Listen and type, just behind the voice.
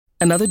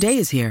Another day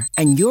is here,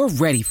 and you're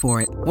ready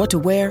for it. What to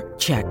wear?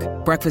 Check.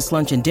 Breakfast,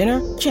 lunch, and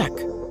dinner? Check.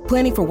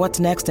 Planning for what's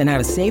next and how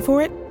to save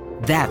for it?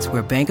 That's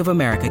where Bank of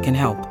America can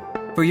help.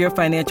 For your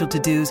financial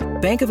to-dos,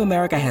 Bank of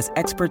America has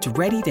experts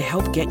ready to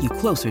help get you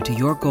closer to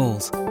your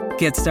goals.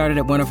 Get started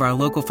at one of our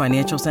local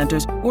financial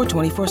centers or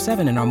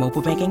 24/7 in our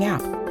mobile banking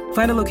app.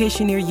 Find a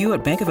location near you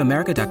at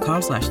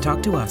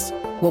bankofamerica.com/talktous.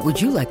 What would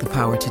you like the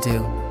power to do?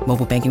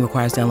 Mobile banking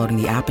requires downloading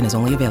the app and is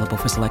only available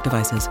for select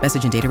devices.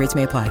 Message and data rates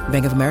may apply.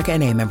 Bank of America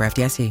N.A., member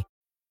FDIC.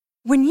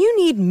 When you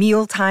need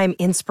mealtime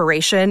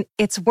inspiration,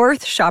 it's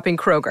worth shopping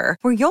Kroger,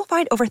 where you'll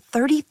find over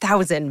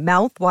 30,000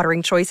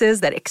 mouth-watering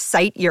choices that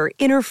excite your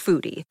inner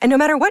foodie. And no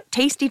matter what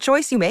tasty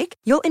choice you make,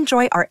 you'll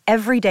enjoy our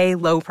everyday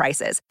low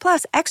prices,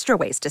 plus extra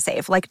ways to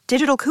save, like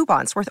digital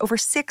coupons worth over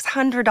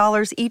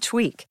 $600 each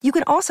week. You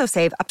can also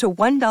save up to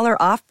 $1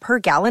 off per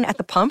gallon at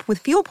the pump with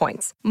fuel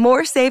points.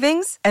 More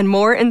savings and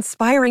more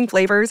inspiring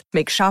flavors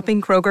make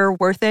shopping Kroger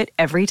worth it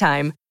every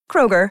time.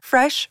 Kroger,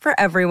 fresh for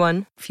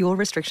everyone. Fuel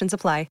restrictions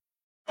apply.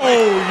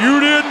 Oh,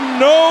 you didn't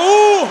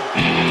know?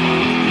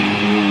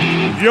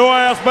 Your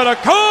ass better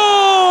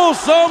call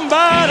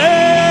somebody!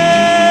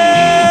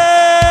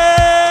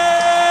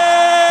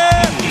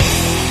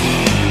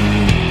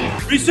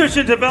 Research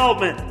and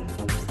development.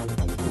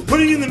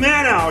 Putting in the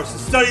man hours to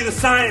study the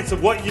science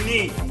of what you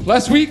need.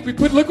 Last week, we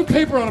put liquid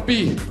paper on a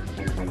bee.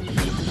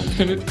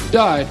 And it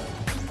died.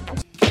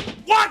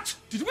 What?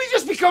 Did we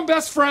just become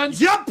best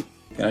friends? Yup!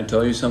 Can I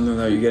tell you something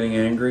without you getting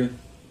angry?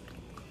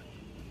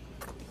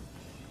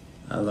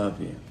 I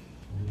love you.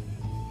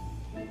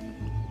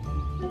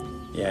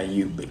 Yeah,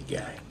 you big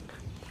guy.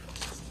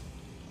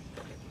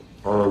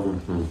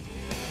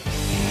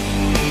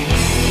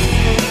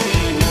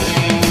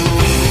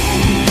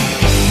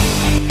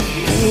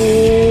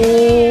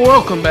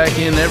 Welcome back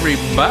in,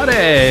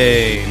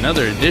 everybody.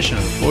 Another edition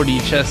of 4D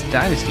Chess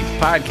Dynasty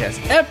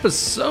Podcast,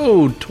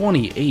 episode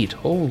 28.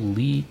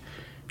 Holy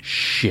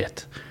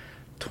shit.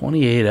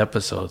 28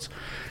 episodes.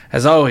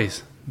 As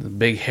always, the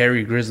big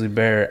hairy grizzly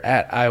bear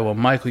at Iowa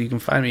Michael. You can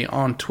find me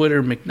on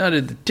Twitter.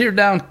 McNutted, the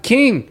Teardown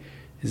King,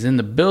 is in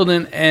the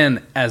building.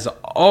 And as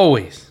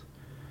always,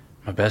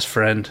 my best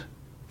friend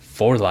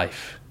for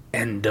life,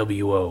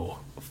 NWO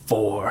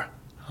for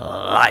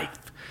life.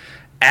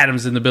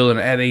 Adam's in the building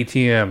at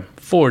ATM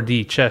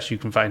 4D Chess. You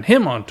can find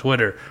him on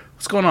Twitter.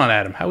 What's going on,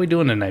 Adam? How we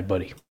doing tonight,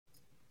 buddy?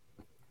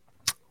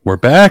 We're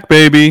back,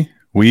 baby.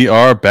 We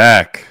are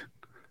back.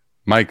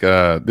 Mike,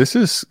 this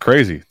is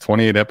crazy.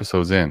 28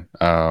 episodes in.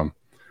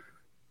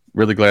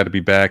 Really glad to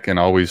be back and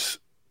always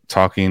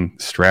talking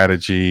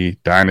strategy,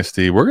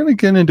 dynasty. We're going to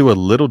get into a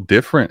little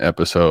different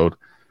episode.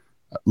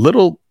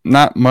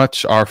 Not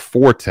much our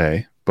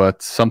forte,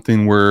 but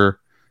something we're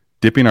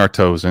dipping our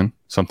toes in,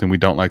 something we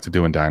don't like to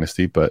do in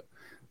dynasty. But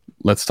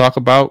let's talk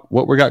about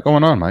what we got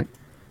going on, Mike.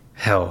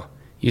 Hell,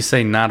 you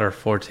say not our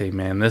forte,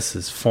 man. This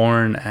is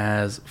foreign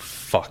as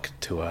fuck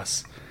to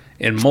us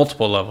in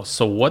multiple levels.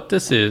 So what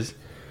this is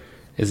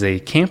a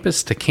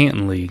campus to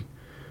Canton league.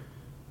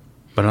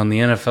 But on the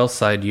NFL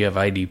side, you have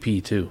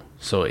IDP too.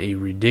 So a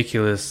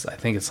ridiculous, I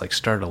think it's like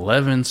start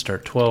 11,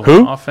 start 12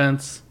 on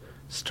offense,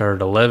 start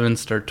 11,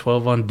 start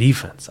 12 on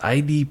defense.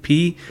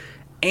 IDP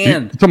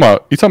and... You talking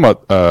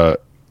about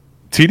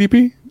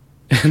TDP?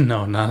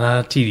 No,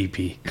 not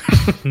TDP.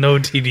 No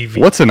TDP.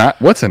 What's an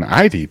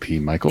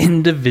IDP, Michael?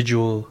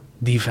 Individual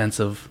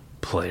defensive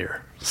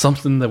player.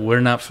 Something that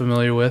we're not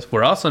familiar with.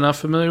 We're also not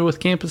familiar with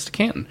Campus to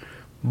Canton.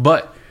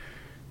 But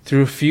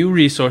through a few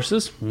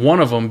resources, one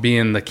of them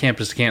being the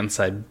Campus to Canton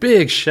side.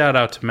 Big shout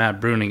out to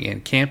Matt Bruning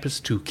and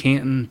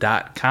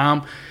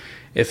CampusToCanton.com.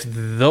 If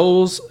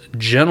those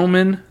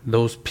gentlemen,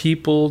 those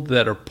people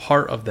that are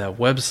part of that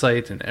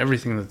website and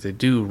everything that they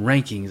do,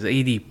 rankings,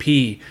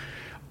 ADP,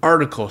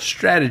 articles,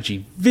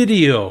 strategy,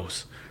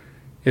 videos,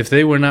 if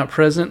they were not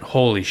present,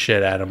 holy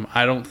shit, Adam.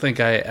 I don't think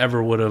I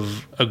ever would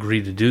have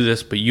agreed to do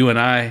this, but you and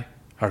I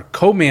are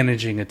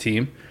co-managing a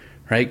team,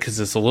 right? Because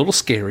it's a little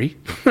scary.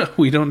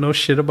 We don't know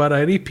shit about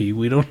IDP.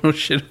 We don't know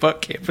shit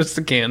about Campus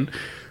to Canton.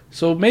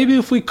 So maybe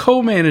if we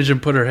co-manage and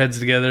put our heads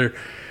together,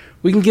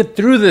 we can get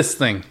through this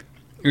thing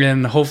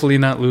and hopefully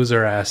not lose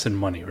our ass in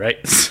money,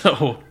 right?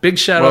 So big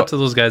shout out to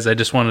those guys. I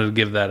just wanted to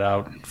give that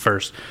out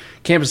first.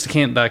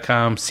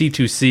 CampusToCanton.com,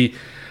 C2C.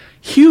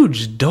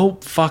 Huge,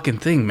 dope fucking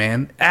thing,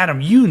 man.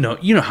 Adam, you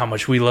know how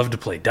much we love to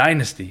play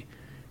Dynasty.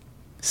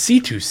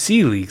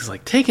 C2C leagues,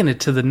 like taking it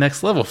to the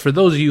next level. For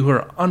those of you who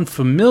are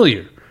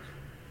unfamiliar,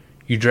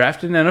 you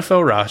draft an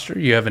NFL roster.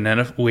 We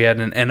had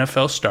an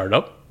NFL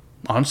startup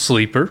on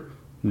Sleeper.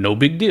 No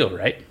big deal,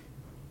 right?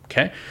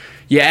 Okay.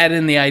 You add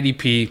in the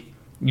IDP.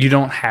 You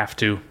don't have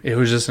to. It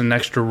was just an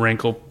extra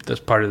wrinkle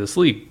that's part of this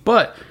league.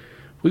 But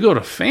we go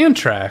to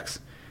Fantrax,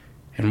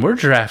 and we're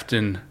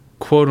drafting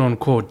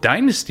quote-unquote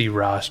dynasty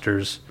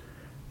rosters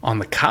on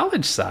the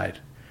college side.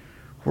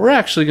 We're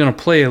actually going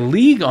to play a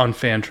league on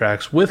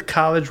Fantrax with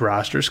college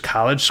rosters,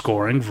 college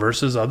scoring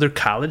versus other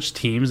college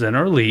teams in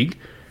our league.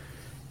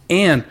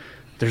 And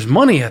there's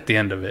money at the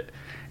end of it.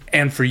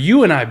 And for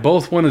you and I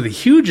both, one of the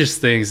hugest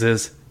things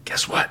is,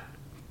 guess what?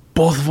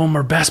 Both of them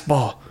are best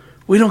ball.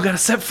 We don't got to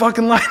set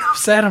fucking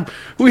lineups, Adam.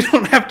 We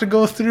don't have to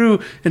go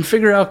through and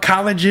figure out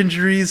college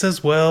injuries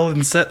as well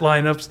and set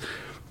lineups.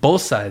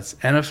 Both sides,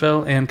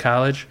 NFL and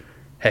college,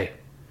 hey,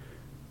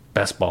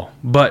 best ball.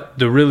 But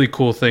the really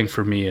cool thing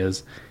for me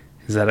is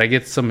that I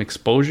get some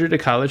exposure to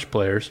college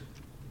players,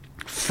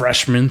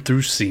 freshmen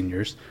through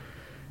seniors,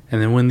 and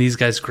then when these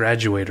guys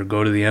graduate or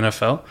go to the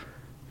NFL,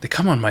 they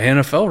come on my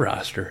NFL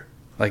roster.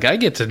 Like, I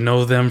get to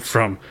know them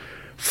from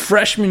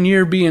freshman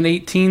year being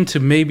 18 to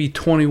maybe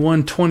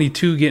 21,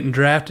 22 getting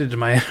drafted to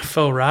my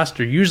NFL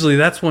roster. Usually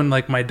that's when,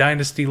 like, my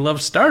dynasty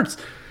love starts.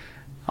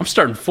 I'm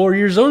starting 4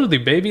 years early,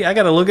 baby. I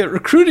got to look at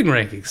recruiting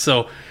rankings.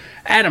 So,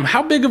 Adam,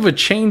 how big of a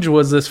change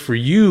was this for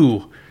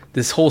you,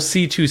 this whole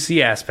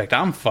C2C aspect?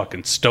 I'm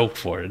fucking stoked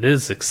for it. It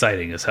is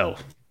exciting as hell.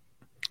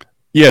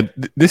 Yeah,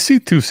 this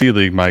C2C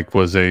league, Mike,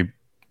 was a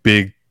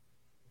big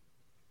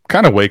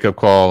kind of wake-up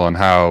call on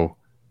how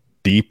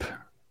deep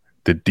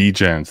the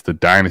D-Gens, the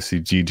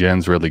Dynasty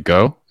G-Gens really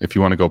go, if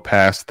you want to go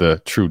past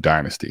the true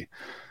Dynasty.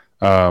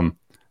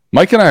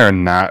 Mike and I are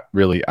not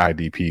really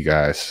IDP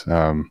guys.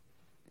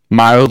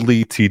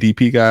 Mildly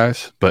TDP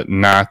guys, but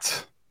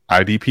not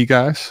IDP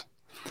guys.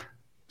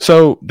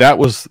 So that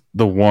was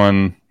the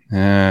one, we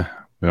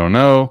don't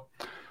know.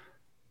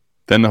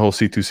 Then the whole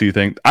C2C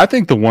thing. I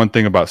think the one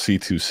thing about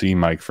C2C,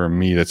 Mike, for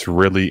me that's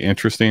really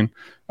interesting,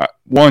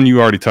 one,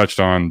 you already touched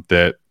on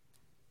that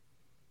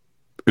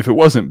if it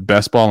wasn't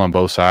best ball on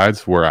both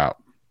sides, we're out.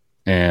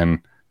 And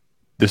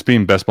this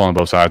being best ball on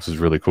both sides is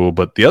really cool.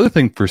 But the other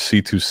thing for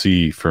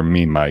C2C for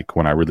me, Mike,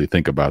 when I really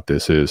think about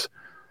this is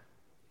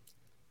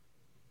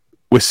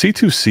with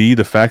C2C,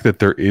 the fact that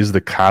there is the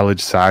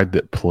college side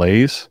that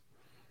plays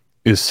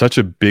is such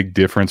a big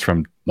difference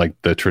from like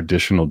the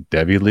traditional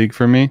Devy League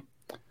for me,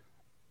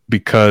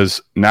 because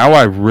now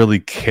I really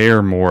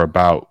care more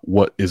about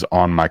what is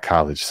on my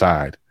college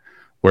side.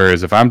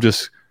 Whereas if I'm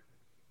just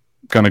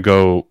going to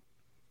go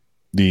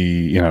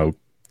the,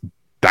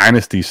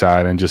 dynasty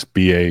side and just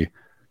be a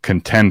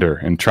contender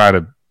and try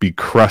to be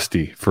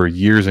crusty for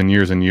years and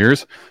years and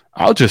years,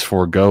 I'll just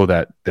forego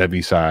that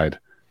Devy side.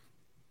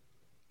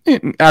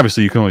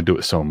 Obviously, you can only do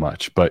it so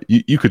much, but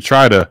you could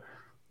try to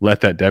let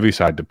that Devy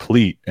side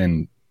deplete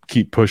and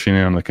keep pushing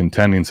it on the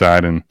contending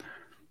side. And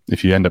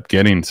if you end up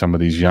getting some of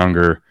these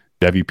younger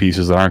Devy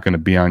pieces that aren't going to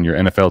be on your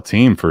NFL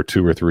team for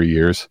 2 or 3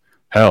 years,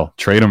 hell,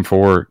 trade them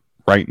for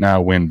right now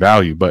win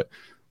value. But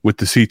with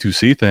the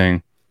C2C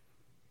thing,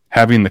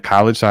 having the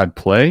college side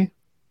play,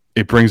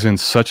 it brings in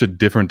such a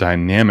different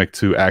dynamic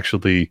to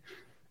actually,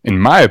 in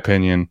my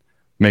opinion,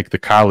 make the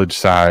college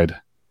side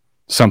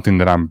something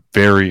that I'm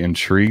very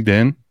intrigued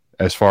in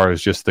as far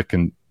as just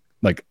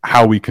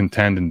how we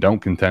contend and don't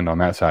contend on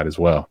that side as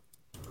well.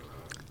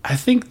 I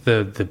think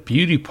the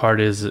beauty part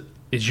is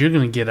you're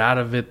going to get out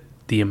of it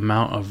the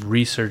amount of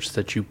research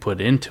that you put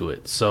into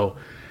it. So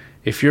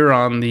if you're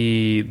on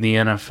the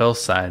NFL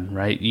side,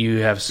 right,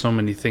 you have so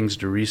many things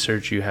to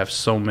research. You have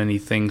so many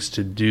things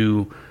to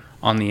do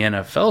on the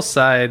NFL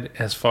side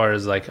as far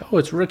as like, oh,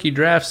 it's rookie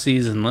draft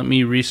season. Let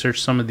me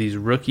research some of these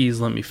rookies.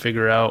 Let me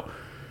figure out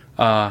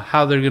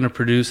how they're going to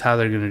produce, how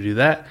they're going to do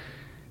that.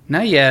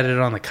 Now you add it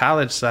on the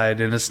college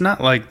side, and it's not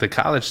like the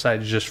college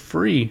side is just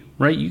free,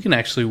 right? You can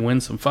actually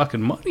win some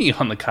fucking money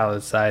on the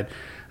college side.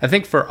 I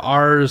think for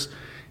ours,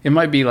 it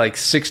might be like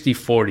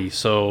 60-40.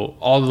 So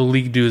all the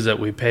league dues that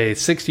we pay,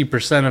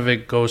 60% of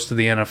it goes to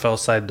the NFL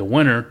side, the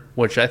winner,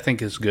 which I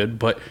think is good.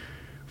 But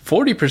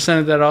 40%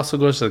 of that also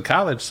goes to the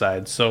college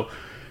side. So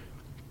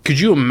could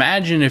you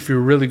imagine if you're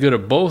really good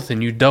at both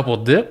and you double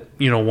dip,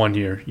 1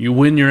 year? You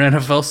win your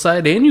NFL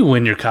side and you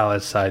win your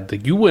college side.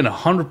 Like you win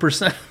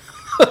 100%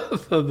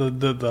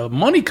 the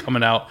money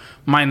coming out,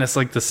 minus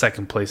like the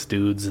second place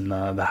dudes and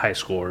the high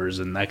scorers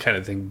and that kind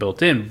of thing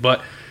built in.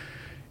 But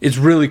it's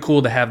really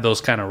cool to have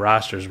those kind of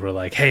rosters where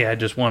like, hey, I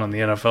just won on the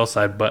NFL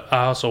side, but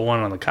I also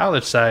won on the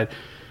college side.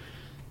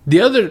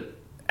 The other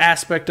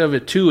aspect of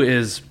it too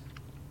is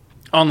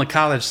on the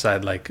college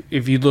side, like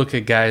if you look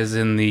at guys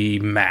in the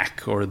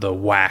MAC or the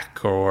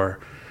WAC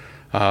or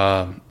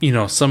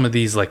some of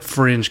these like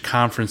fringe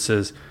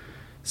conferences,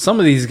 some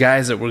of these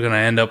guys that we're going to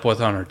end up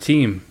with on our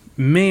team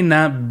may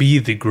not be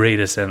the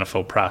greatest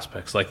NFL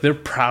prospects. Like they're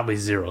probably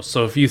zero.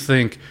 So if you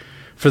think,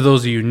 for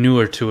those of you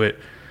newer to it,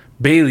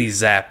 Bailey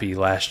Zappi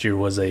last year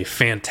was a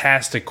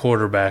fantastic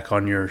quarterback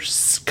on your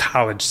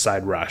college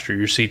side roster,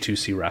 your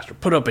C2C roster.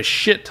 Put up a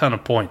shit ton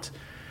of points.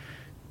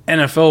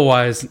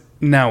 NFL-wise,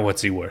 now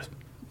what's he worth?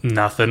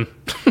 Nothing.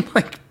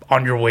 Like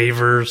on your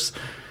waivers,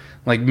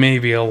 like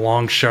maybe a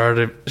long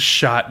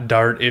shot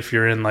dart if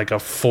you're in like a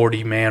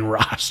 40-man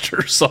roster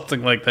or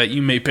something like that.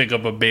 You may pick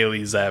up a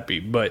Bailey Zappi,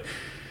 but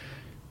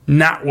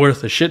not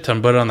worth a shit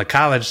ton. But on the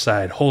college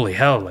side, holy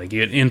hell, like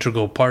you're an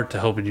integral part to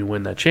helping you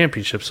win that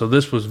championship. So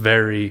this was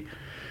very,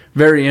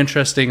 very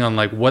interesting on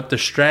like what the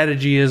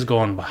strategy is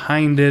going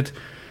behind it.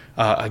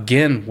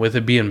 Again, with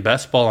it being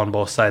best ball on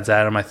both sides,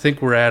 Adam, I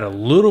think we're at a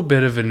little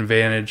bit of an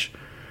advantage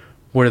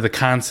where the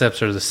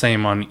concepts are the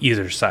same on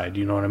either side.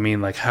 You know what I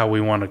mean? Like how we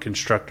want to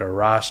construct our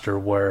roster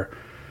where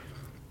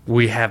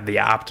we have the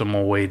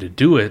optimal way to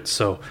do it.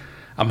 So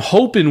I'm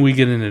hoping we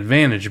get an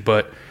advantage,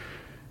 but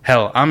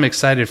hell, I'm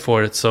excited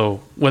for it.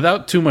 So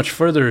without too much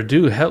further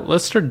ado,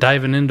 let's start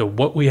diving into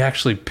what we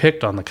actually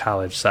picked on the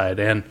college side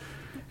and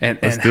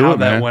how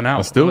that went out.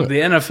 Let's do it. The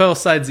NFL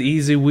side's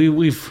easy.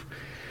 We've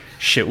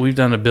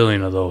done a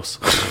billion of those.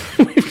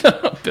 We've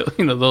done a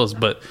billion of those,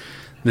 but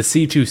the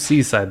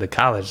C2C side, the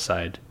college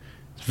side,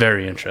 is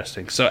very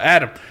interesting. So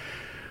Adam,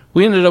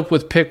 we ended up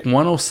with pick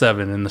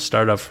 107 in the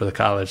startup for the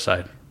college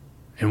side,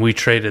 and we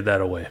traded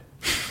that away.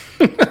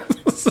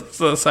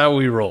 So that's how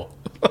we roll.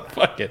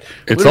 Fuck it.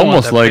 It's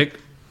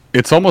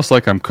almost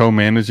like I'm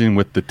co-managing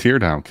with the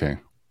Teardown King.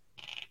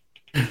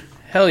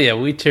 Hell yeah,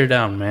 we tear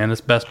down, man.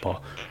 It's best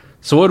ball.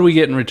 So what do we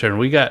get in return?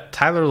 We got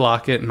Tyler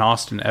Lockett and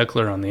Austin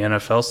Eckler on the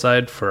NFL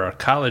side for our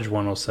college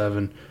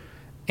 107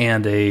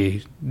 and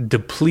a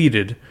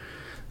depleted,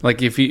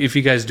 like if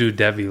you guys do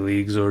Devy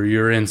leagues or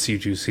you're in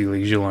C2C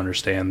leagues, you'll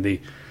understand the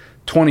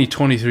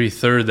 2023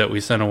 third that we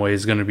sent away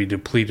is going to be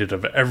depleted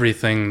of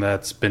everything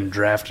that's been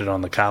drafted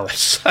on the college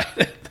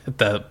side at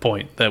that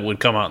point that would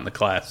come out in the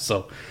class.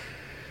 So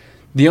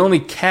the only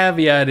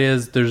caveat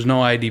is there's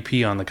no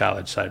IDP on the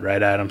college side,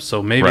 right, Adam?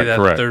 So maybe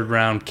correct. Third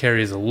round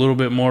carries a little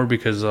bit more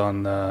because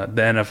on the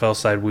NFL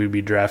side we'd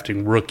be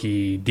drafting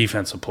rookie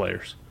defensive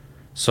players.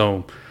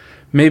 So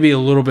maybe a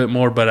little bit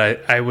more,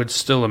 but I would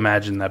still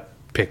imagine that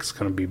pick's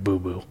going to be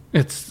boo-boo.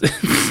 It's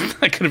not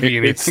going to be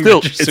anything. It's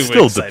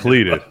still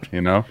depleted, about.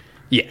 You know?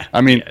 Yeah.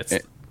 I mean,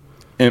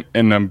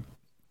 and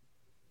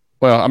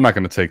well, I'm not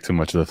going to take too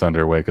much of the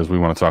thunder away because we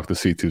want to talk the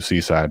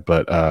C2C side,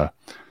 but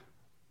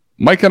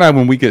Mike and I,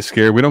 when we get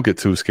scared, we don't get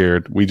too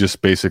scared. We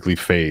just basically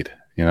fade,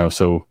 you know?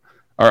 So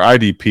our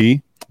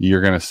IDP,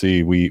 you're going to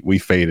see we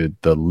faded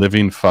the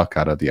living fuck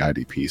out of the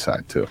IDP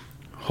side too.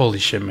 Holy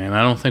shit, man.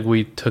 I don't think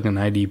we took an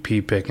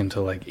IDP pick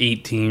until like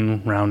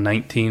 18, round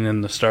 19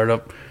 in the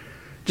startup.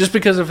 Just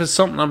because if it's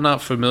something I'm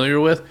not familiar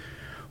with,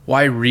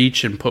 why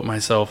reach and put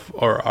myself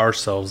or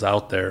ourselves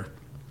out there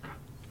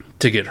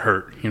to get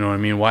hurt? You know what I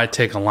mean? Why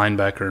take a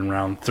linebacker in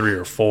round 3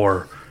 or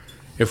 4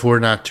 if we're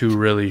not too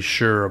really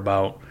sure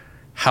about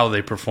how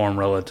they perform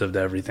relative to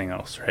everything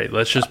else, right?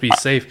 Let's just be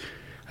safe.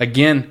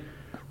 Again,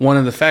 one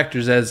of the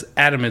factors, as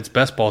Adam, it's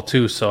best ball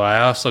too, so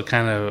I also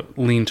kind of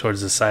lean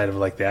towards the side of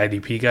like the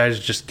IDP guys.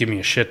 Just give me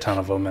a shit ton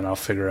of them and I'll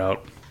figure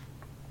out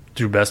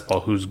through best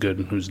ball who's good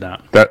and who's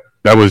not.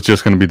 That was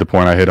just going to be the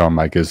point I hit on,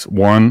 Mike, is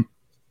one,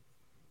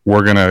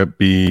 we're going to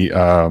be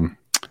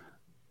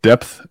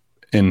depth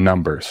in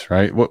numbers,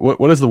 right?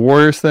 What is the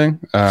Warriors thing?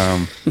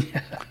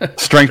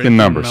 Strength in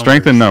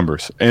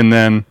numbers. And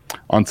then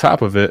on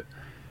top of it,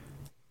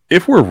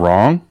 if we're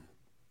wrong,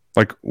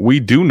 like we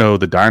do know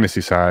the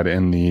dynasty side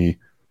and the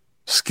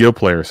skill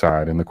player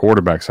side and the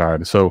quarterback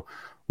side. So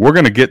we're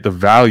going to get the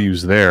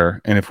values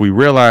there. And if we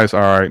realize, all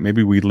right,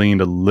 maybe we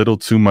leaned a little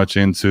too much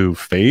into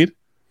fade,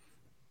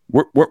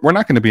 we're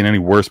not going to be in any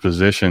worse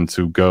position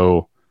to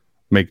go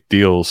make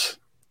deals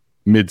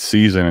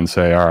mid-season and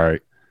say, all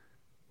right,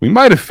 we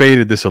might have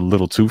faded this a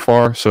little too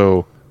far.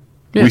 So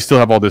we still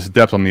have all this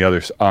depth on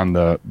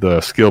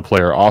the skill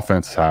player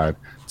offense side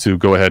to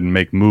go ahead and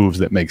make moves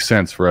that make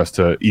sense for us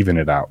to even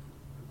it out.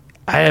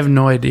 I have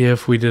no idea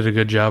if we did a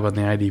good job on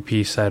the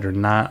IDP side or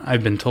not.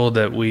 I've been told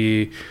that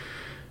we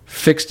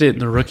fixed it in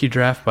the rookie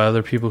draft by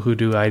other people who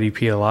do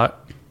IDP a lot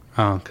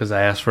because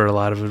I ask for a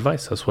lot of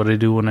advice. That's what I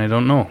do when I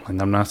don't know.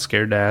 And I'm not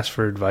scared to ask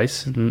for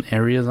advice in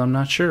areas I'm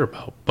not sure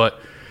about. But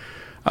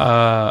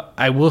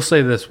I will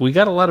say this. We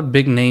got a lot of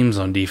big names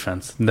on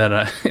defense that,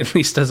 at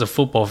least as a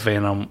football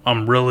fan,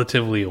 I'm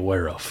relatively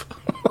aware of.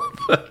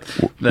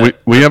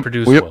 We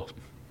produce well.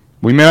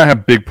 We may not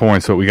have big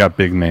points, but we got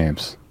big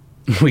names.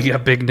 We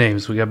got big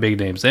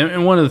names.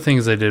 And one of the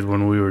things I did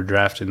when we were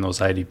drafting those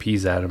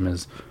IDPs, Adam,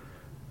 is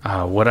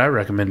what I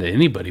recommend to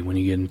anybody when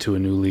you get into a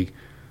new league.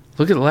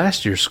 Look at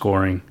last year's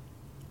scoring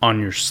on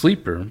your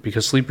Sleeper,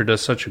 because Sleeper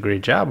does such a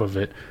great job of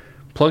it.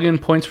 Plug in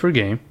points per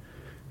game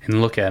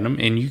and look at them,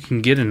 and you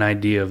can get an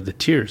idea of the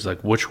tiers,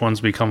 like which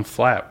ones become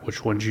flat,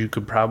 which ones you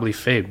could probably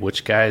fade,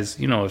 which guys,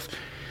 you know,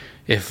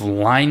 if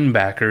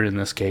linebacker in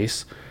this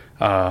case,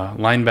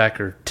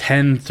 linebacker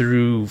 10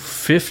 through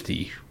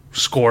 50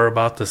 score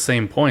about the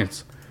same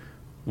points,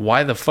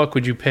 why the fuck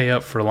would you pay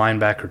up for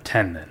linebacker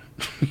 10 then?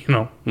 You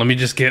know, let me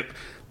just get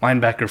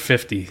linebacker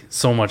 50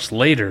 so much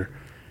later.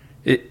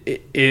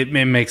 It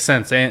makes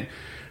sense. And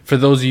for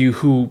those of you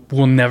who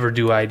will never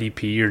do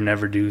IDP or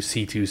never do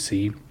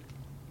C2C,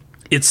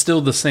 it's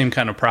still the same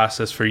kind of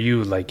process for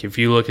you. Like if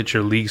you look at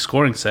your league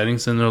scoring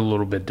settings, and they're a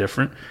little bit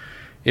different.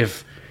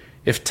 If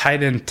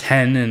tight end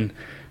 10 and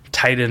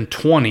tight end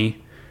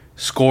 20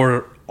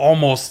 score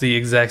almost the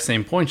exact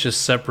same points,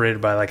 just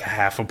separated by like a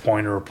half a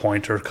point or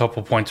a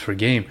couple points per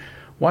game,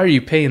 why are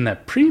you paying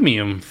that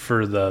premium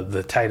for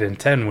the tight end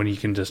 10 when you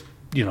can just,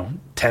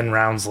 10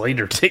 rounds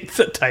later take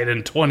the tight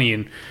end 20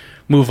 and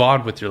move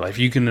on with your life?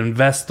 You can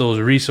invest those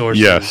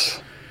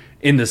resources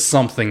into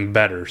something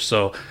better.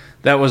 So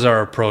that was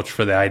our approach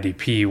for the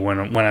IDP.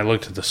 When I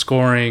looked at the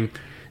scoring,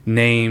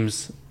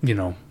 names,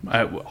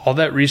 all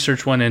that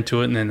research went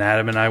into it, and then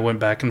Adam and I went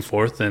back and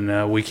forth,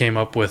 and we came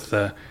up with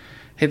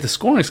hey, the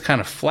scoring is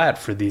kind of flat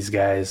for these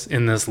guys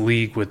in this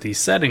league with these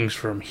settings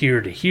from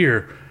here to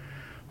here.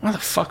 why the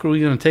fuck are we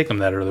going to take him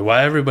that early?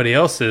 Why everybody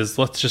else is,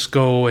 let's just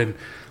go and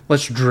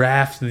let's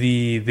draft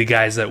the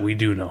guys that we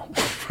do know,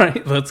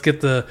 right? Let's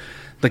get the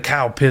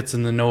Kyle Pitts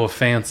and the Noah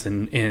Fants,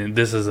 and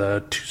this is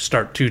a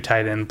start 2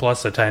 tight end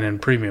plus a tight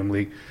end premium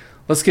league.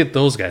 Let's get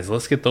those guys.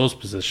 Let's get those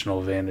positional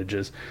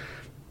advantages.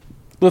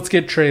 Let's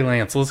get Trey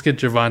Lance. Let's get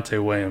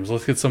Javonte Williams.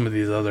 Let's get some of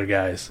these other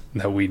guys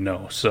that we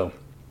know. So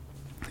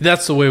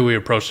that's the way we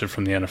approached it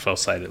from the NFL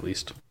side, at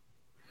least.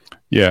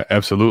 Yeah,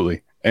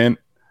 absolutely. And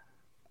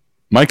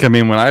Mike, I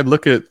mean, when I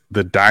look at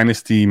the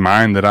dynasty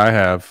mind that I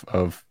have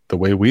of the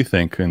way we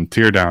think and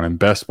tear down and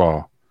best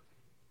ball,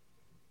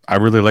 I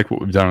really like what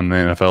we've done on the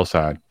NFL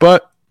side.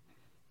 But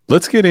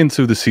let's get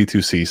into the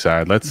C2C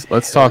side.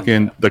 Let's talk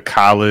in the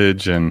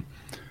college and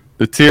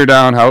the tear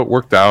down, how it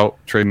worked out,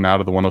 trading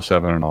out of the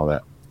 107 and all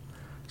that.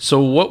 So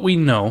what we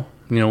know,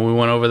 we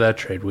went over that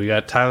trade. We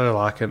got Tyler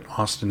Lockett,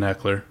 Austin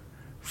Eckler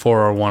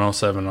for our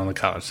 107 on the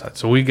college side.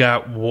 So we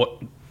got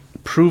what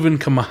proven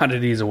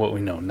commodities of what we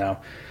know.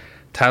 Now,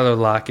 Tyler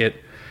Lockett,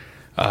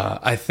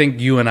 I think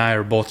you and I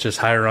are both just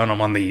higher on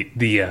him on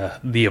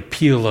the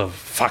appeal of,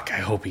 fuck, I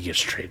hope he gets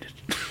traded.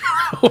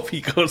 I hope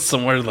he goes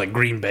somewhere like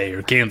Green Bay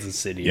or Kansas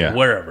City or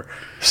wherever.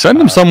 Send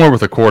him somewhere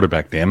with a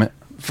quarterback, damn it.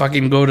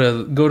 Fucking go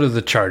to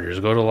the Chargers,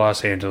 go to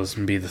Los Angeles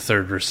and be the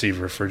third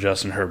receiver for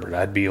Justin Herbert.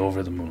 I'd be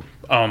over the moon.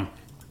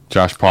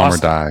 Josh Palmer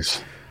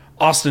dies.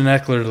 Austin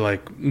Eckler,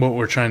 like what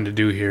we're trying to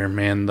do here,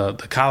 man, the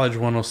college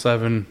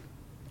 107,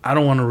 I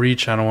don't want to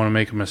reach, I don't want to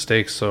make a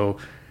mistake, so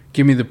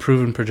give me the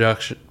proven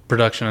production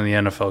of the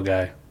NFL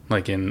guy,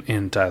 like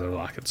in Tyler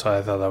Lockett. So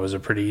I thought that was a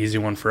pretty easy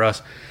one for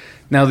us.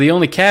 Now, the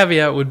only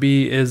caveat would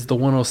be is the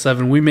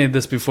 107. We made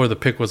this before the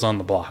pick was on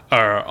the block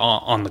or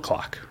on the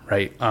clock,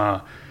 right?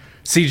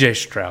 CJ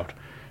Stroud,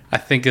 I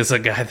think, is a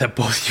guy that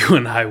both you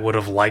and I would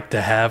have liked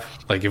to have.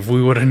 Like, if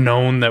we would have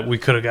known that we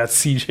could have got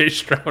CJ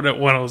Stroud at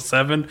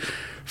 107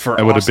 for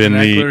Austin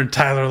Eckler and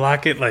Tyler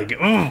Lockett, like,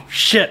 oh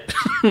shit,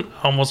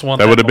 almost want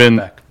that would have been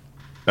back.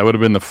 That would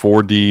have been the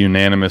 4D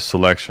unanimous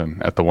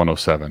selection at the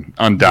 107,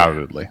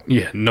 undoubtedly.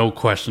 Yeah, no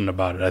question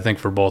about it. I think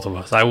for both of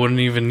us, I wouldn't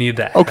even need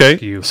to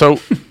ask you.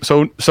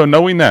 So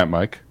knowing that,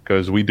 Mike,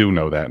 because we do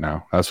know that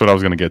now. That's what I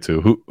was going to get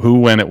to. Who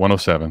went at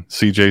 107?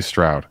 CJ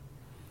Stroud.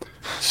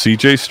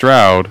 CJ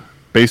Stroud,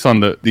 based on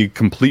the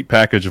complete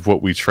package of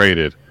what we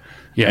traded.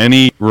 Yeah.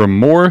 Any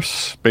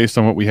remorse based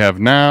on what we have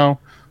now?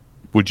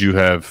 Would you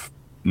have,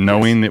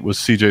 knowing it was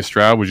CJ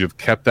Stroud, would you have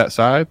kept that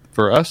side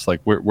for us?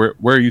 Like, where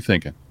are you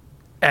thinking?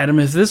 Adam,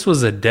 if this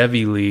was a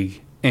Devy league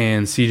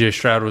and CJ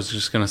Stroud was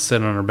just going to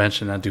sit on our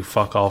bench and not do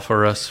fuck all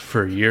for us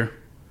for a year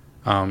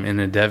in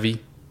a Devy,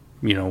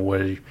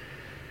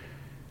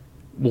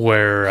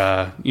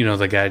 where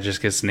the guy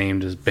just gets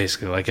named as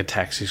basically like a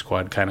taxi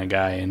squad kind of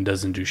guy and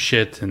doesn't do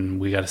shit,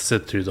 and we got to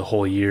sit through the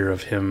whole year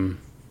of him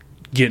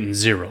getting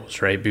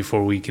zeros, right,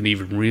 before we can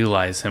even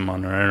realize him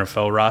on our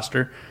NFL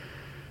roster.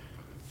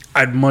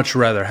 I'd much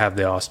rather have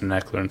the Austin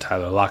Eckler and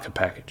Tyler Lockett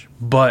package.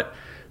 But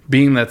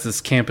being that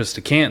this campus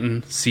to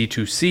Canton,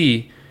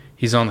 C2C,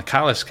 he's on the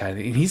college side,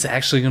 and he's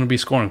actually going to be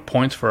scoring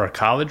points for our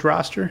college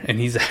roster, and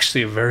he's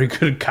actually a very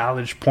good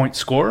college point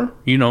scorer.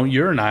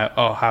 You're an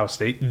Ohio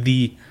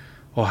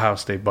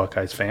State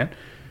Buckeyes fan.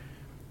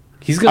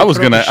 I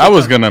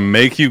was gonna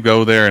make you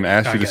go there and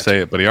ask you to say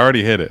it, but he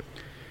already hit it.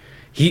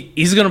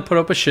 He's gonna put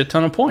up a shit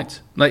ton of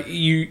points. Like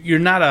you're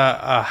not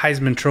a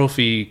Heisman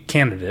Trophy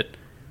candidate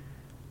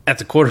at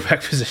the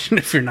quarterback position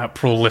if you're not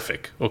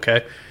prolific.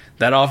 Okay,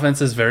 that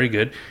offense is very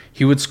good.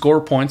 He would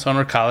score points on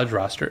our college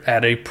roster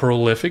at a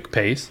prolific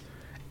pace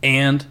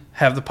and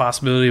have the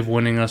possibility of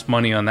winning us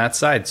money on that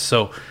side.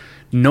 So,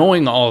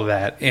 knowing all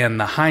that and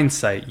the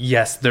hindsight,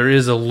 yes, there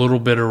is a little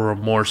bit of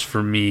remorse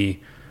for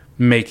me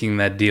making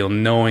that deal,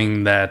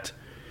 knowing that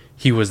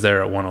he was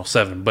there at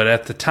 107. But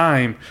at the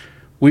time,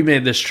 we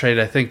made this trade,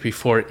 I think,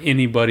 before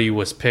anybody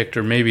was picked,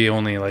 or maybe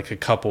only like a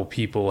couple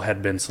people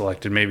had been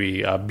selected,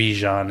 maybe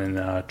Bijan and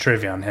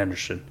Travion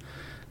Henderson.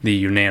 The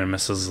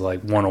unanimous is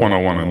like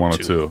 101 and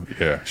 102.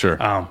 Yeah,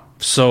 sure.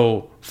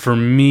 So for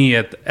me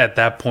at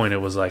that point, it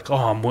was like,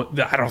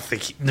 I don't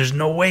think there's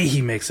no way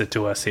he makes it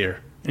to us here.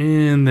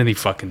 And then he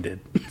fucking did.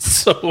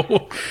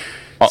 So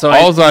to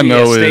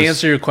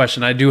answer your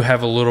question, I do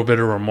have a little bit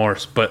of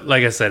remorse. But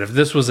like I said, if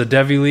this was a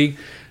Devy league,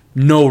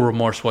 no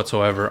remorse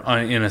whatsoever.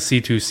 In a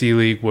C2C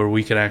league where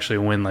we could actually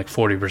win like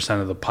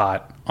 40% of the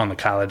pot on the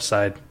college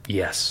side,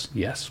 yes.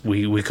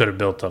 We could have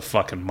built a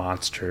fucking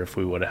monster if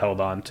we would have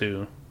held on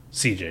to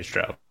CJ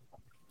Stroud.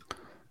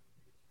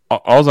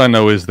 All I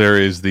know is there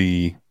is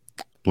the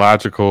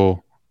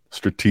logical,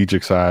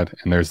 strategic side,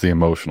 and there's the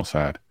emotional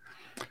side.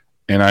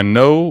 And I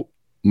know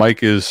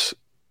Mike is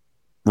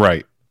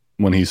right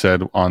when he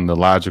said on the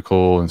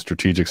logical and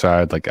strategic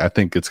side, like, I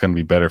think it's going to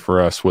be better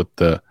for us with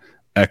the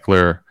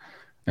Eckler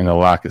and the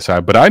Lockett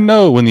side. But I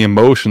know when the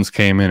emotions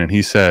came in and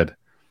he said,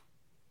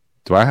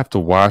 do I have to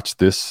watch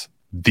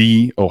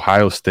the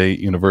Ohio State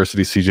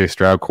University CJ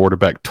Stroud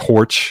quarterback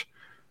torch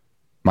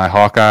my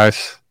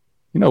Hawkeyes?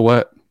 You know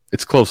what?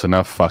 It's close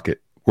enough. Fuck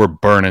it. We're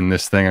burning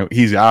this thing.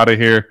 He's out of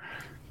here.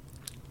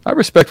 I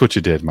respect what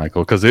you did,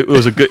 Michael, because it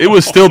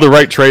was still the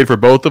right trade for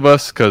both of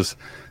us. Because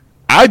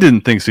I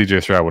didn't think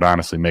CJ Stroud would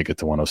honestly make it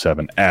to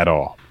 107 at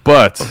all.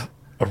 But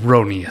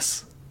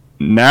Erroneous.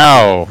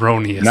 Now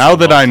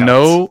that I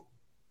know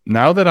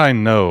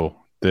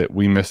that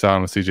we missed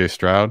out on CJ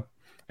Stroud,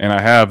 and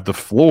I have the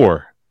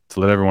floor to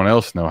let everyone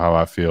else know how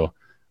I feel,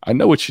 I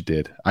know what you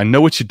did. I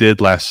know what you did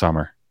last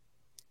summer.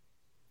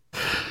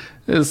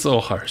 It's so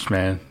harsh,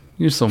 man.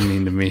 You're so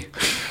mean to me.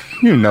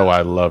 You know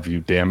I love you,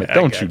 damn it.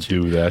 Don't you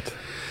do that.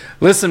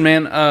 Listen,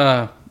 man,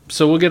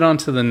 so we'll get on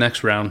to the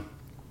next round.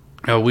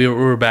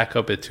 We're back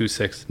up at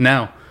 2-6.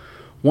 Now,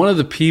 one of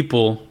the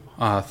people,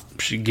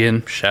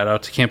 again, shout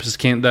out to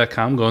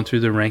campuscanton.com, going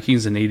through their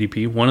rankings and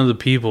ADP. One of the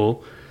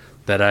people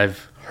that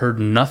I've heard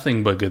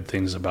nothing but good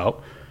things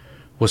about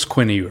was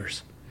Quinn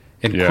Ewers.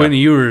 And Quinn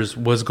Ewers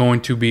was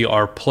going to be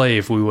our play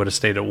if we would have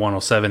stayed at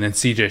 107, and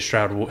CJ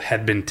Stroud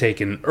had been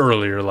taken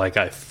earlier like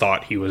I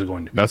thought he was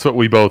going to be. That's what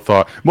we both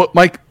thought. Well,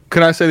 Mike,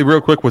 can I say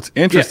real quick what's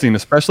interesting,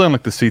 especially on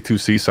like the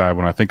C2C side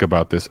when I think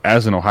about this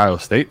as an Ohio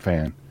State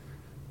fan,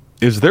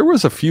 is there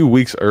was a few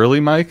weeks early,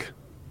 Mike,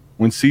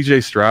 when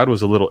CJ Stroud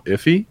was a little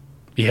iffy.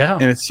 Yeah.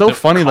 And it's so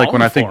funny, like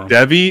when I think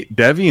Devy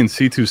and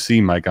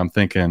C2C, Mike, I'm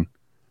thinking,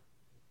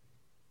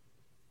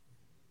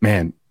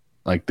 man,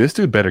 like this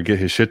dude better get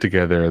his shit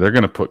together. They're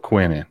going to put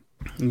Quinn in.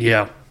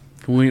 Yeah.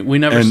 We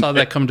never saw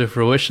that come to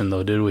fruition,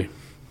 though, did we?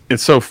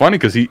 It's so funny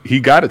because he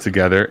got it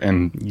together,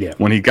 and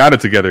when he got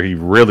it together, he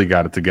really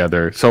got it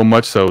together, so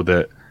much so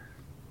that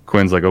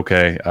Quinn's like,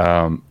 okay,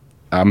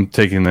 I'm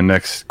taking the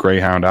next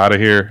Greyhound out of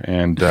here,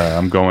 and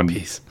I'm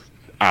going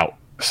out.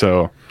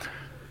 So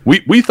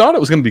we thought it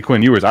was going to be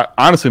Quinn Ewers.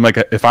 Honestly, Mike,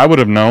 if I would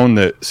have known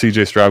that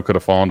CJ Stroud could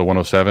have fallen to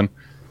 107,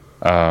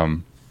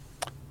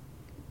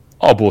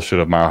 all bullshit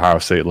of my Ohio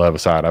State love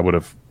aside, I would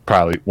have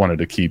probably wanted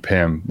to keep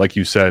him, like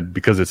you said,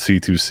 because it's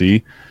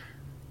C2C.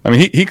 I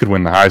mean, he could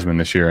win the Heisman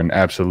this year and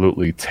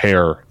absolutely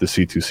tear the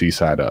C2C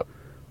side up.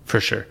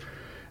 For sure.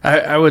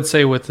 I would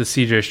say with the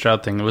CJ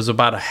Stroud thing, it was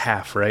about a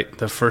half, right?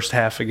 The first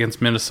half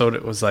against Minnesota,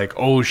 it was like,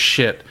 oh,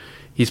 shit,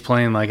 he's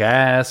playing like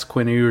ass.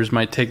 Quinn Ewers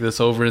might take this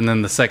over. And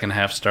then the second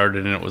half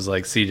started, and it was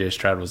like CJ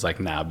Stroud was like,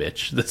 nah,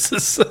 bitch,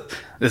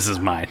 this is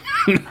mine.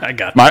 I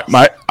got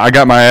this. I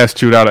got my ass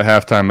chewed out at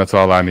halftime. That's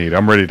all I need.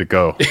 I'm ready to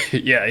go.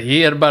 Yeah,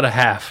 he had about a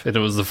half, and it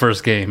was the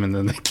first game, and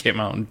then they came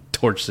out and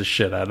torched the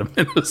shit out of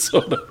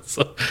Minnesota.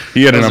 So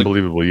he had an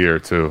unbelievable year,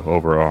 too,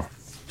 overall.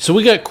 So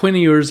we got Quinn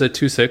Ewers at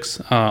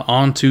 2-6,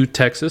 on to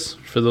Texas,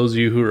 for those of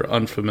you who are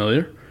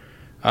unfamiliar.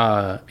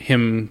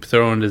 Him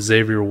throwing to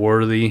Xavier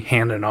Worthy,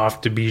 handing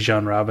off to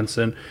Bijan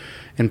Robinson,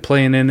 and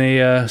playing in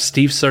a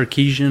Steve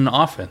Sarkisian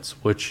offense,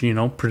 which,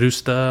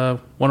 produced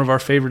one of our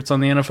favorites on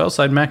the NFL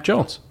side, Mac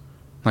Jones.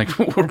 Like,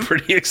 we're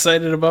pretty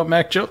excited about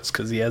Mac Jones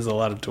because he has a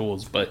lot of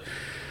tools, but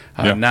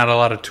not a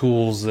lot of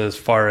tools as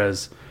far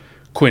as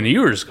Quinn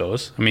Ewers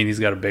goes. I mean, he's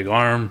got a big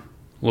arm,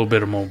 a little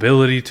bit of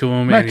mobility to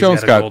him, and he's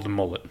got a golden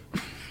mullet.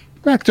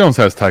 Mac Jones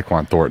has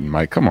Tyquan Thornton,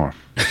 Mike. Come on.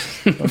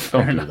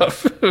 Fair enough.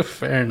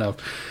 Fair enough.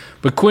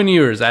 But Quinn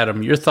Ewers,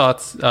 Adam, your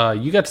thoughts?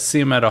 You got to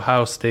see him at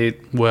Ohio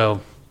State.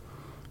 Well,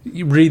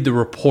 you read the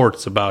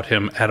reports about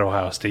him at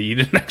Ohio State. You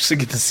didn't actually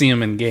get to see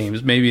him in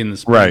games, maybe in the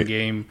spring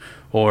game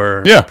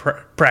or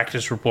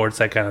practice reports,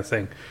 that kind of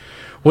thing.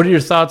 What are your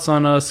thoughts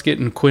on us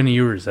getting Quinn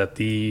Ewers at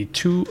the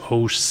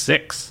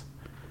 206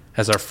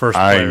 as our first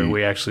player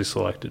we actually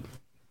selected?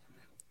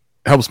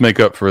 Helps make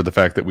up for the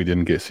fact that we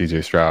didn't get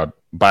CJ Stroud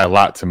by a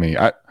lot to me.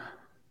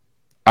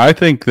 I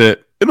think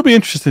that it'll be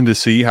interesting to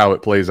see how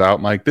it plays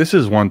out, Mike. This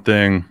is one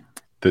thing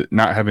that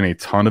not having a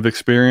ton of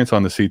experience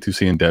on the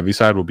C2C and Devy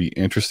side will be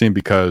interesting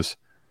because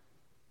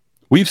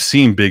we've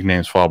seen big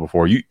names fall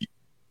before. You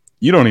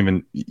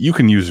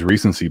can use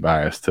recency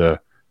bias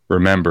to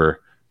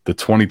remember the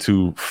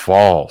 22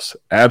 falls,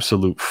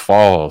 absolute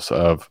falls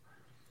of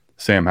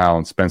Sam Howell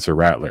and Spencer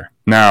Rattler.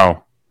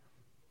 Now,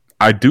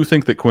 I do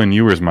think that Quinn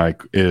Ewers,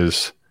 Mike,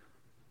 is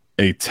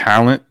a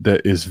talent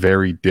that is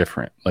very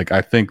different. Like,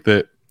 I think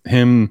that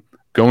him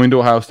going to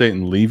Ohio State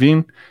and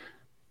leaving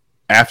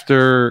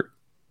after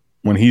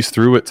when he's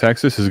through at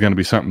Texas is going to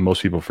be something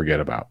most people forget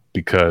about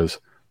because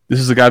this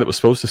is a guy that was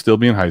supposed to still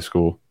be in high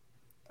school.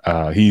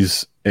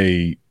 He's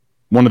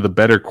one of the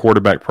better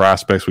quarterback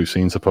prospects we've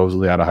seen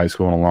supposedly out of high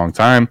school in a long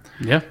time.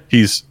 Yeah.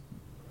 He's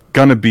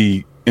going to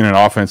be in an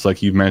offense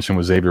like you mentioned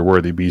with Xavier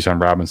Worthy,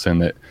 Bijan Robinson,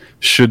 that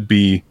should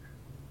be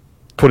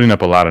putting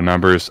up a lot of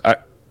numbers.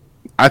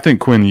 I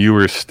think Quinn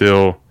Ewers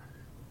still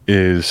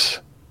is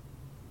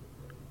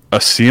a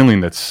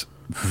ceiling that's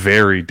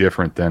very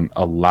different than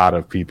a lot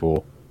of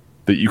people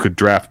that you could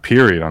draft,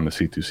 period, on the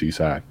C2C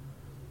side.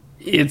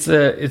 It's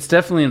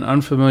definitely an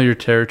unfamiliar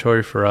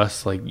territory for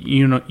us. Like,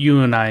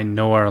 you and I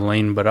know our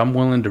lane, but I'm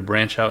willing to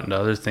branch out into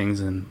other things,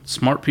 and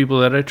smart people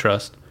that I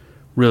trust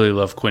really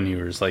love Quinn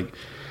Ewers. Like,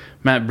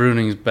 Matt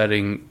Bruning's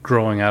betting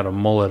growing out a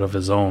mullet of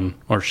his own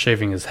or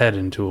shaving his head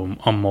into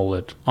a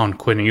mullet on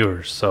Quinn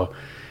Ewers. So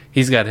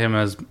he's got him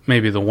as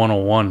maybe the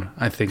 101,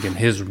 I think, in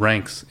his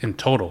ranks in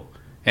total.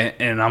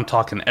 And I'm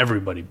talking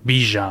everybody.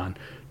 Bijan,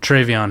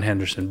 Travion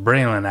Henderson,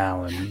 Braylon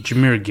Allen,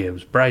 Jahmyr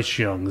Gibbs, Bryce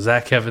Young,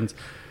 Zach Evans.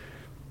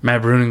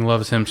 Matt Bruning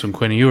loves him some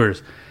Quinn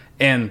Ewers.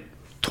 And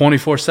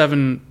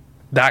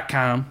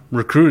 247.com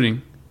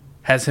recruiting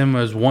has him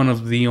as one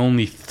of the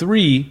only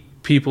 3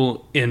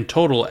 people in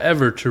total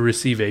ever to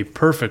receive a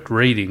perfect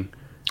rating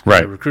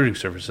Right. recruiting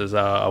services.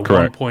 A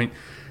Correct.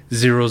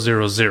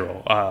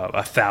 1.000,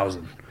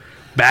 1,000.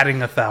 Batting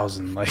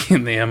 1,000, like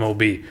in the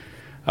MLB.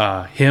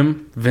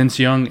 Him, Vince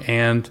Young,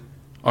 and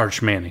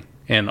Arch Manning.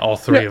 And all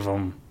 3 of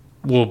them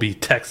will be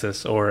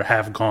Texas or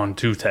have gone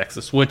to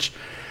Texas. Which,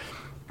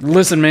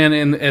 listen,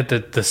 man, at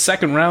the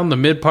second round, the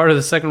mid part of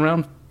the second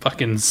round,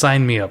 fucking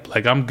sign me up.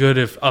 Like, I'm good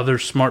if other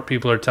smart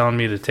people are telling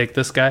me to take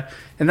this guy.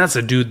 And that's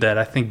a dude that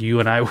I think you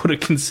and I would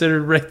have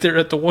considered right there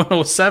at the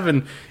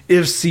 107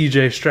 if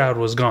CJ Stroud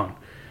was gone.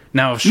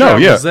 Now, if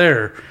Stroud was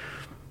there,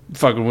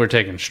 fucking we're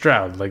taking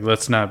Stroud. Like,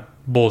 let's not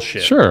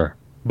bullshit. Sure.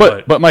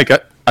 But Mike,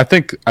 I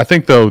think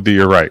though that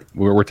you're right.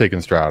 We're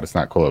taking Stroud. It's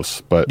not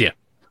close. But yeah,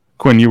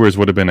 Quinn Ewers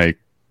would have been a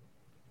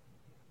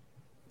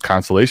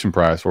consolation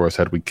prize for us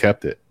had we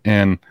kept it.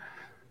 And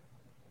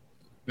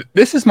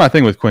this is my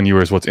thing with Quinn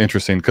Ewers. What's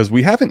interesting, because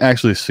we haven't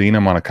actually seen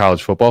him on a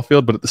college football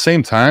field, but at the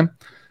same time,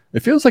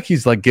 it feels like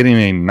he's like getting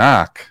a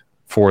knock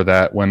for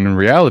that when in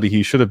reality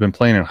he should have been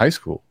playing in high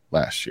school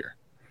last year,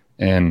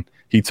 and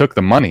he took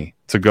the money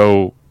to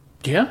go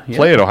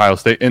play at Ohio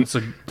State. And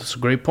that's a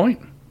great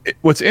point.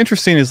 What's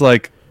interesting is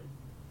like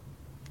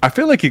I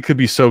feel like it could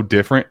be so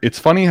different. It's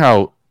funny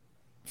how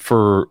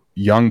for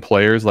young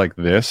players like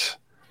this,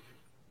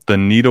 the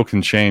needle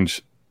can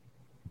change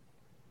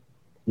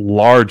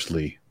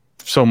largely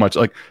so much.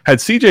 Like, had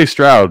CJ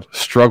Stroud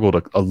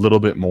struggled a little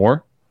bit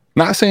more,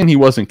 not saying he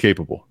wasn't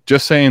capable,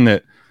 just saying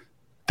that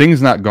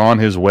things not gone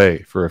his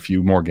way for a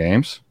few more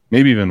games,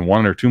 maybe even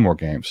 1 or 2 more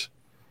games,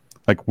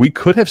 like we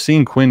could have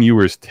seen Quinn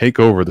Ewers take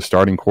over the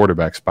starting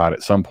quarterback spot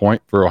at some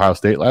point for Ohio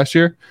State last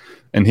year,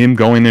 and him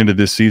going into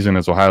this season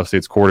as Ohio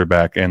State's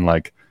quarterback and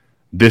like,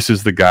 this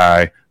is the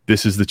guy,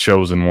 this is the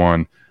chosen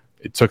one.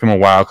 It took him a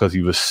while because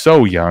he was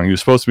so young. He was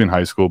supposed to be in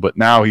high school, but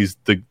now he's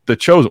the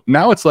chosen.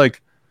 Now it's like,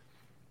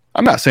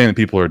 I'm not saying that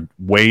people are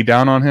way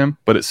down on him,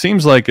 but it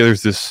seems like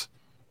there's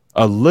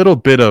a little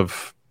bit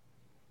of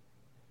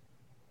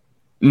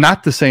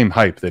not the same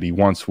hype that he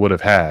once would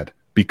have had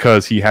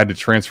because he had to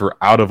transfer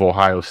out of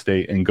Ohio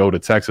State and go to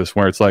Texas,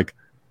 where it's like,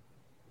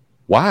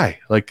 why?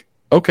 Like,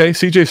 okay,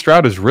 CJ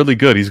Stroud is really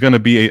good. He's going to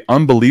be an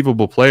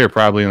unbelievable player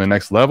probably in the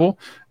next level.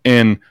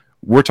 And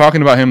we're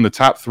talking about him, the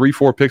top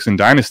 3-4 picks in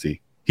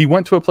Dynasty. He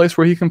went to a place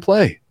where he can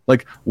play.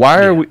 Like,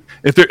 why are we?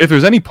 If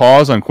there's any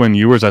pause on Quinn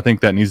Ewers, I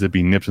think that needs to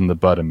be nipped in the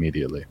bud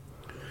immediately.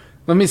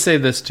 Let me say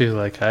this too.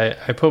 Like, I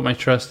put my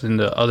trust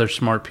into other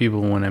smart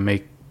people when I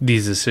make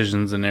these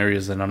decisions in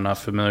areas that I'm not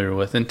familiar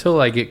with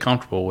until I get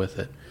comfortable with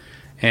it.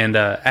 And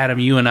Adam,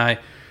 you and I,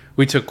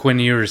 we took Quinn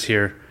Ewers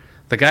here.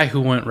 The guy who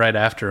went right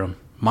after him,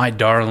 my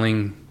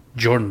darling,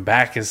 Jordan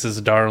Backus'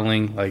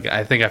 darling. Like,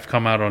 I think I've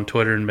come out on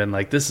Twitter and been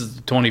like, this is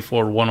the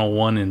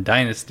 24-101 in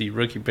Dynasty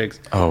rookie picks.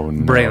 Oh,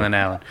 no. Braylon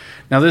Allen.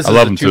 Now, this I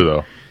love him too,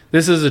 though.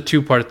 This is a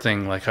 2-part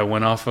thing. Like, I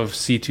went off of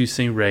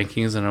C2C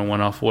rankings and I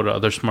went off what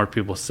other smart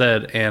people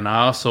said. And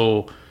I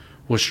also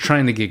was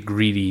trying to get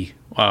greedy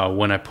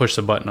when I pushed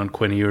the button on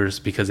Quinn Ewers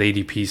because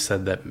ADP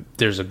said that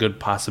there's a good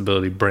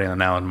possibility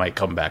Braylon Allen might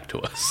come back to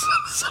us.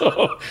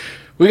 So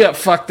we got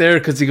fucked there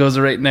because he goes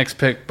right next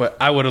pick. But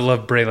I would have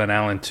loved Braylon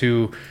Allen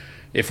too.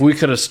 If we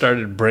could have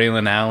started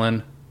Braylon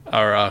Allen,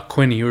 or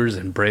Quinn Ewers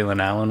and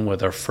Braylon Allen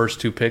with our first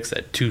 2 picks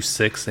at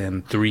 2.6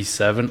 and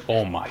 3.7,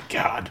 oh my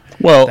God.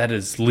 Well, that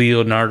is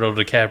Leonardo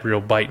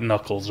DiCaprio bite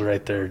knuckles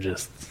right there.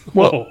 Just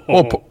well,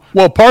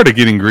 part of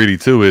getting greedy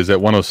too is at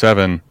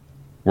 107,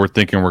 we're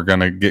thinking we're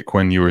gonna get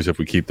Quinn Ewers if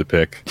we keep the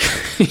pick,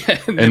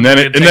 and then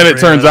it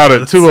turns out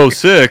at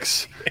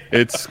 206,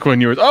 it's Quinn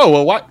Ewers. Oh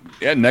well, what?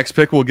 Yeah, next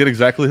pick we'll get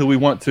exactly who we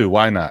want to.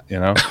 Why not? You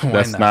know,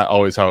 that's not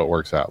always how it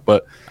works out,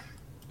 but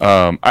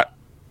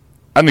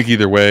I think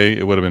either way,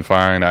 it would have been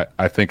fine.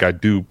 I think I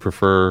do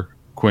prefer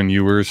Quinn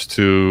Ewers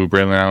to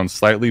Braylon Allen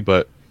slightly,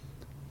 but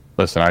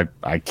listen,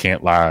 I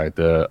can't lie.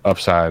 The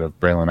upside of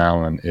Braylon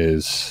Allen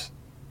is,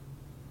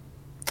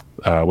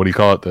 what do you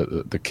call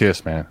it? The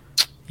kiss, man.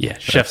 Yeah,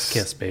 chef's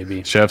kiss,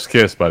 baby. Chef's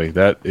kiss, buddy.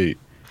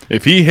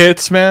 If he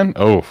hits, man,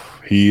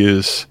 he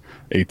is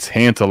a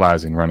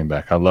tantalizing running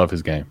back. I love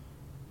his game.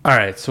 All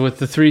right, so with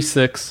the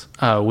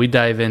 3.6, we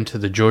dive into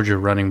the Georgia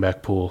running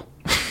back pool.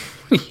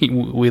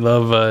 We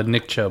love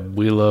Nick Chubb.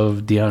 We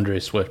love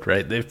DeAndre Swift,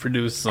 right? They've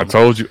produced some.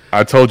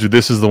 I told you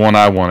this is the one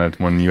I wanted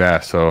when you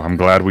asked, so I'm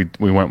glad we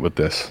went with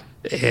this.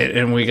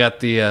 And we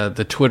got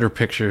the Twitter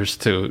pictures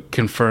to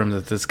confirm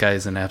that this guy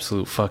is an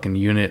absolute fucking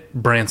unit.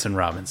 Branson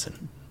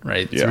Robinson,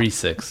 right? Yeah.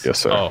 3.6. Yes,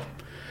 sir. Oh.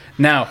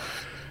 Now,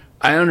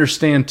 I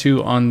understand,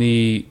 too,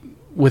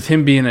 with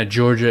him being at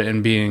Georgia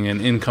and being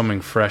an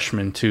incoming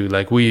freshman too,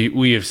 like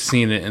we have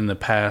seen it in the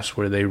past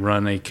where they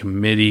run a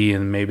committee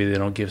and maybe they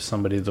don't give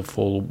somebody the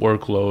full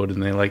workload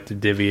and they like to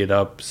divvy it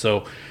up.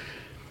 So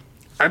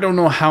I don't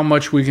know how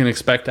much we can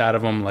expect out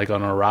of him like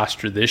on our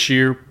roster this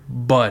year,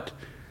 but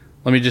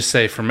let me just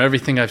say from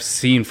everything I've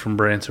seen from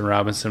Branson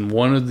Robinson,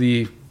 one of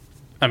the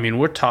I mean,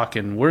 we're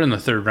in the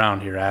third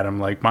round here, Adam.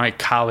 Like, my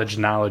college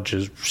knowledge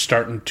is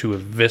starting to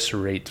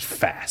eviscerate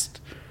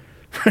fast.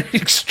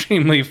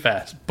 Extremely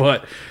fast.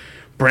 But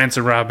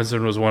Branson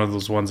Robinson was one of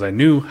those ones I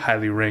knew,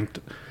 highly ranked,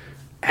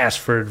 asked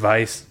for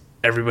advice.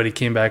 Everybody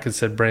came back and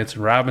said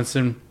Branson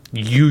Robinson.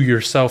 You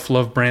yourself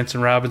love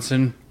Branson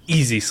Robinson.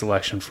 Easy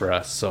selection for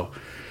us. So,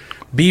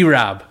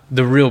 B-Rob,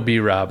 the real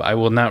B-Rob. I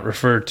will not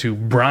refer to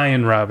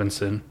Brian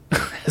Robinson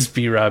as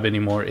B-Rob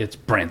anymore. It's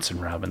Branson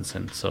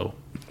Robinson. So,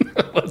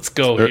 let's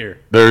go here.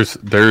 There's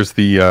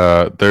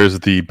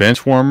the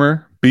bench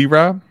warmer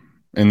B-Rob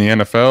in the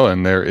NFL,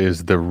 and there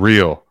is the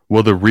real.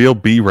 Will the real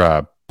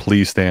B-Rob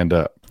please stand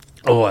up?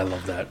 Oh, I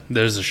love that.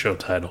 There's the show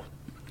title.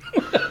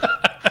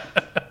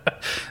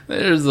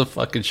 There's the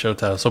fucking show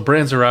title. So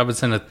Branson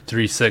Robinson at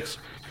 3.6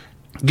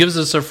 gives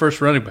us our first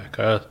running back.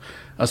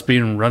 Us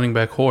being running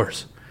back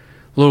horse.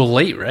 A little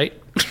late, right?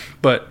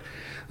 But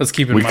let's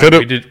keep in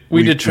mind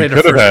we did trade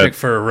a first pick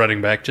for a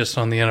running back just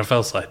on the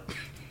NFL side.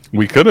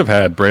 We could have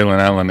had Braylon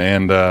Allen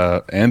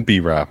and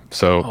B-Rob.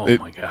 So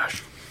my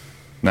gosh.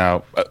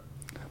 Now,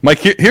 Mike,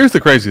 here's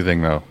the crazy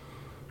thing though.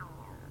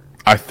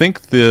 I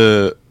think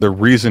the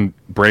reason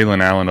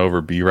Braylon Allen over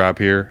B-Rob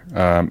here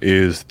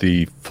is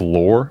the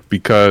floor,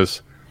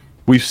 because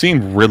we've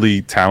seen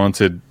really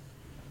talented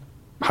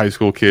high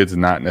school kids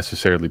not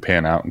necessarily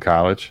pan out in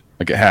college.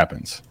 Like, it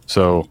happens.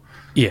 So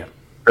yeah,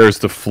 there's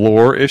the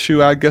floor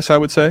issue, I guess I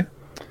would say.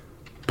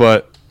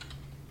 But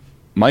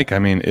Mike, I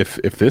mean, if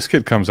this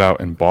kid comes out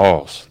and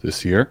balls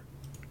this year,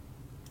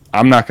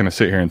 I'm not going to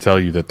sit here and tell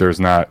you that there's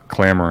not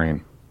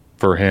clamoring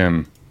for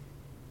him.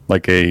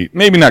 Like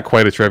maybe not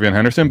quite a Trevion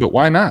Henderson, but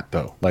why not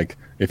though? Like,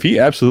 if he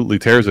absolutely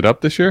tears it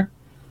up this year,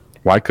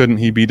 why couldn't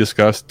he be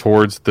discussed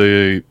towards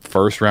the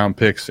first round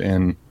picks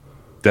in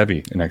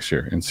Debbie next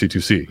year in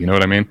C2C? You know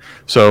what I mean?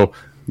 So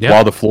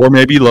while the floor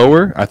may be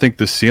lower, I think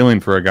the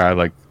ceiling for a guy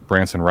like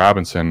Branson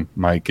Robinson,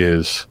 Mike,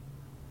 is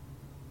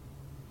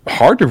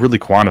hard to really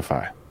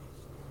quantify.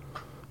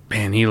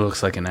 Man, he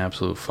looks like an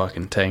absolute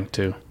fucking tank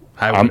too.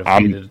 I would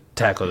have needed to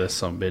tackle this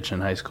some bitch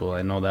in high school.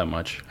 I know that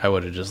much. I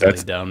would have just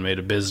laid down and made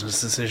a business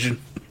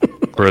decision.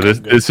 Bro,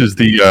 this is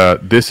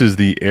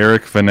the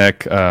Eric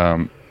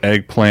Vanek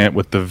eggplant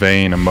with the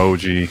vein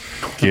emoji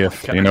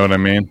gif. You know what I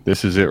mean?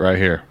 This is it right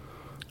here.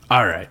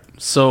 All right.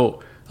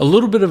 So a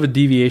little bit of a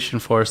deviation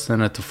for us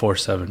then at the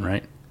 4-7,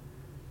 right?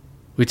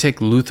 We take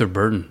Luther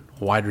Burden,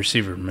 wide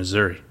receiver,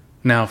 Missouri.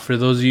 Now, for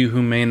those of you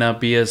who may not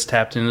be as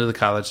tapped into the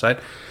college side,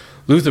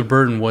 Luther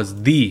Burden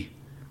was the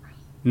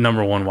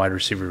number one wide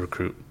receiver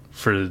recruit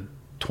for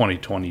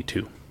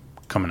 2022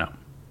 coming up.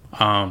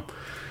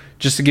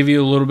 Just to give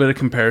you a little bit of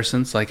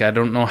comparisons, like, I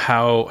don't know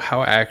how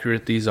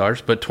accurate these are,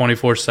 but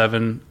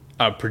 24/7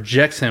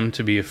 projects him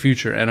to be a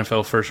future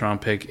NFL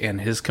first-round pick,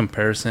 and his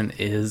comparison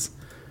is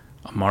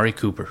Amari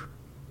Cooper.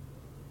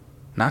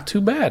 Not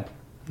too bad.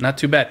 Not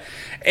too bad.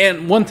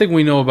 And one thing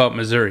we know about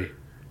Missouri,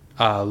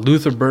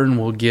 Luther Burden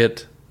will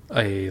get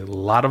a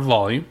lot of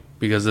volume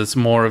because it's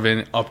more of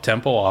an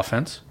up-tempo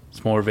offense.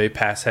 It's more of a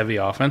pass-heavy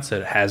offense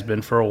that it has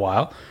been for a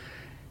while.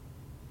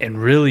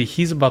 And really,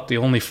 he's about the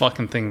only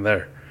fucking thing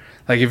there.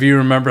 Like, if you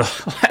remember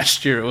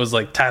last year, it was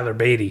like Tyler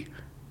Beatty,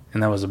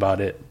 and that was about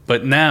it.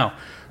 But now,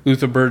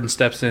 Luther Burden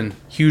steps in.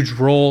 Huge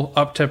role,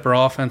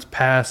 up-tempo offense,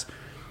 pass,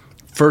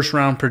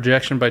 first-round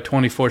projection by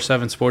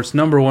 24/7 Sports,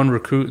 number one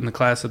recruit in the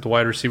class at the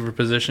wide receiver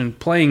position,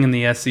 playing in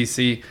the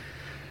SEC.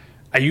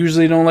 I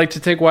usually don't like to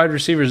take wide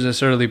receivers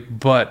necessarily,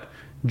 but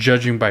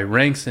judging by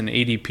ranks and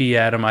ADP,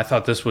 Adam, I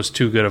thought this was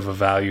too good of a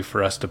value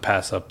for us to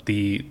pass up.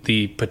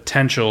 The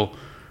potential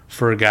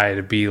for a guy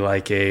to be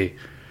like a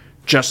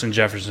Justin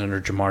Jefferson or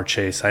Jamar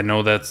Chase. I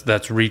know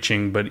that's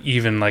reaching, but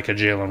even like a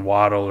Jalen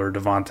Waddle or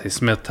Devontae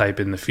Smith type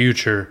in the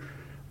future,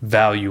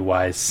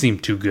 value-wise,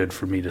 seemed too good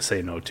for me to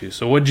say no to.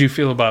 So what did you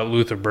feel about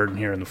Luther Burden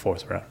here in the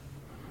fourth round?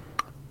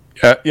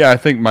 Yeah, I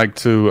think, Mike,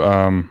 too.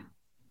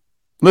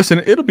 Listen,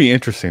 it'll be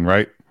interesting,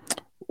 right?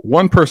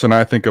 One person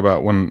I think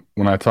about when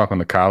I talk on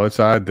the college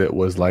side that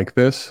was like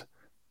this,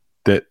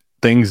 that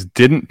things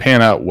didn't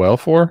pan out well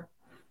for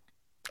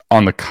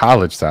on the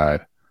college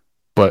side,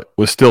 but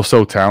was still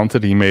so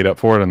talented he made up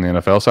for it on the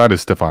NFL side,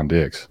 is Stephon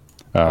Diggs.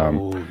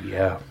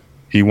 Yeah.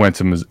 He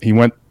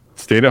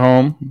stayed at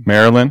home,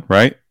 Maryland,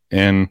 right?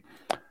 And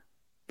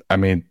I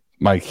mean,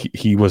 Mike,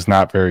 he was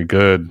not very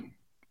good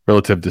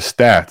relative to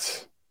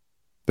stats,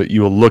 but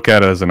you will look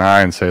at it as an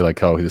eye and say,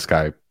 like, oh, this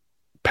guy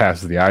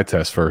passes the eye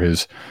test for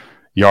his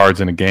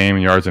yards in a game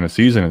and yards in a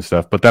season and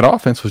stuff. But that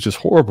offense was just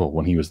horrible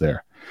when he was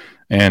there.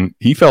 And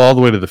he fell all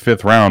the way to the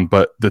fifth round,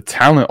 but the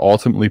talent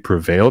ultimately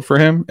prevailed for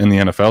him in the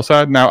NFL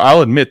side. Now,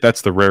 I'll admit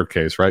that's the rare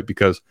case, right?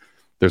 Because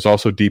there's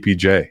also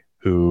DPJ,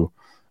 who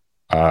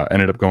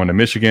ended up going to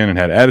Michigan and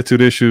had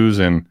attitude issues,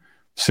 and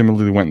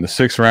similarly went in the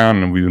sixth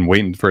round, and we've been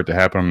waiting for it to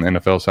happen on the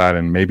NFL side,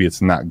 and maybe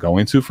it's not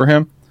going to for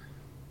him.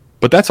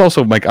 But that's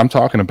also, like, I'm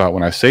talking about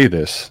when I say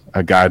this,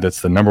 a guy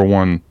that's the number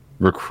one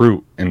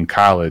recruit in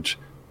college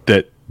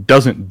that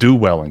doesn't do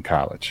well in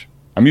college.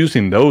 I'm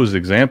using those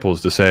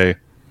examples to say,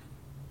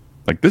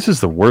 like, this is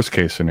the worst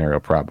case scenario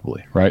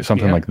probably, right?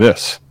 Something like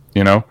this,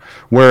 you know?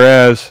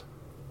 Whereas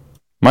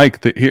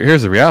Mike,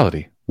 here's the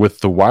reality.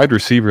 With the wide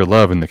receiver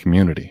love in the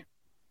community,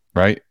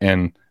 right?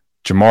 And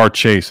Jamar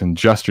Chase and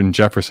Justin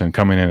Jefferson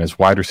coming in as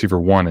wide receiver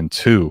 1 and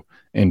 2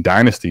 in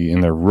Dynasty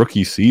in their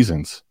rookie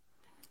seasons.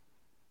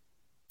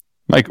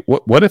 Mike,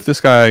 what if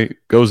this guy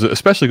goes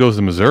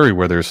to Missouri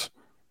where there's,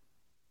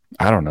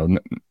 I don't know,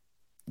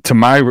 to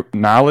my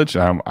knowledge,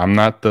 I'm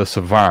not the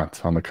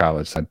savant on the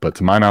college side, but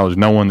to my knowledge,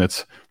 no one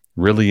that's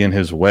really in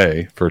his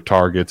way for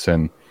targets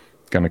and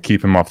going to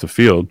keep him off the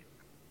field.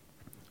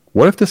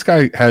 What if this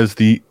guy has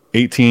the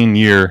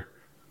 18-year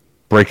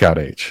breakout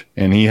age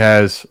and he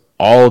has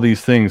all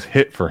these things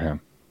hit for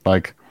him?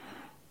 Like,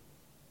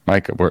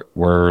 Mike,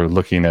 we're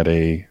looking at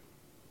a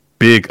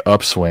big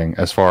upswing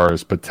as far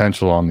as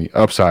potential on the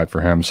upside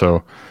for him.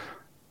 So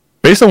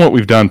based on what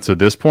we've done to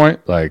this point,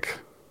 like,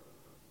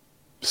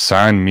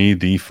 sign me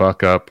the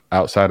fuck up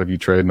outside of you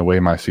trading away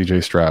my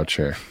CJ Stroud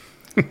chair.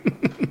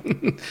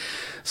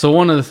 So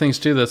one of the things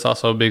too that's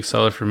also a big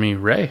seller for me,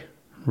 Ray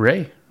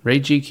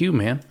GQ,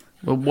 man.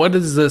 What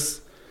is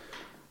this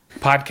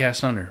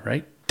podcast under,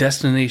 right?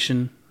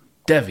 Destination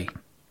Devy.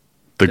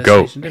 The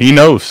GOAT. He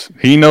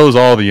knows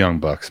all the young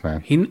bucks,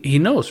 man. He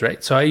knows,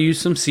 right? So I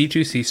use some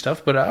C2C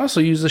stuff, but I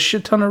also use a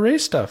shit ton of Ray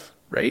stuff,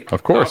 right?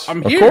 Of course.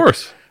 I'm here. Of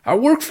course. I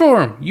work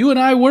for him. You and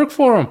I work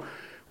for him.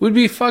 We'd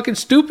be fucking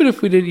stupid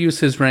if we didn't use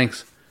his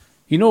ranks.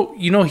 You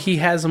know he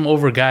has them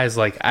over guys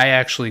like I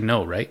actually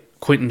know, right?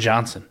 Quentin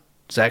Johnson,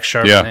 Zach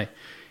Charbonnet. Yeah.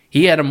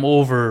 He had him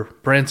over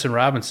Branson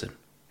Robinson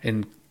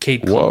and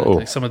Cade Clement,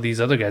 like some of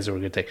these other guys that we're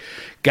going to take.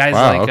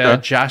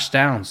 Guys Josh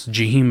Downs,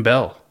 Jaheim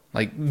Bell.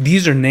 Like,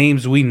 these are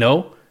names we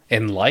know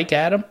and like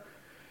Adam.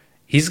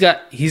 He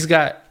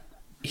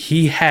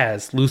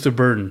has Luther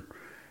Burden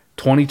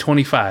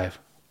 2025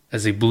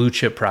 as a blue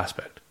chip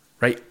prospect,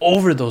 right?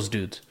 Over those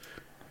dudes.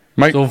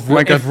 So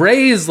if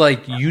Ray is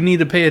like, you need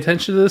to pay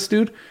attention to this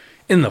dude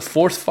in the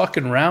 4th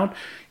fucking round,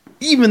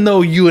 even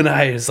though you and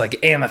I is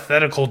like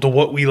antithetical to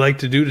what we like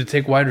to do to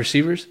take wide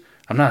receivers,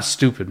 I'm not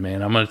stupid,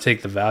 man. I'm going to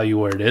take the value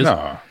where it is.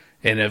 No.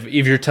 And if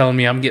you're telling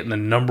me I'm getting the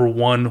number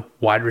 1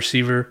 wide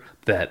receiver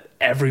that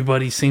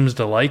everybody seems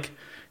to like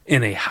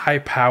in a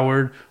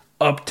high-powered,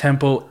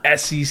 up-tempo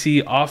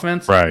SEC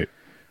offense, right,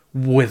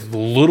 with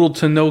little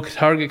to no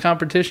target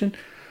competition,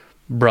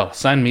 bro,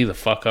 sign me the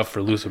fuck up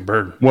for Luther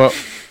Burden. Well,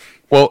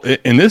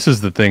 and this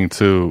is the thing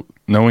too,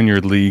 knowing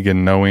your league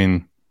and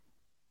knowing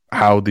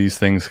how these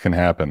things can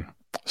happen.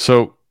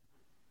 So,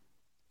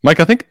 Mike,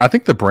 I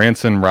think the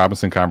Branson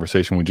Robinson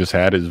conversation we just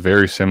had is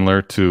very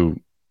similar to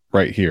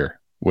right here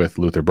with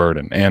Luther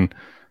Burden. And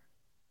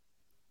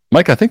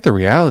Mike, I think the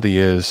reality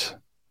is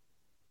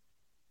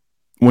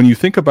when you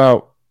think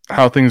about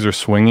how things are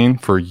swinging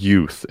for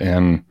youth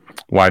and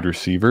wide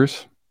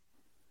receivers,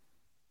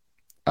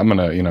 I'm going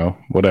to,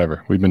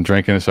 whatever. We've been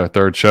drinking. It's our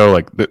 3rd show.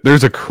 Like,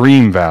 there's a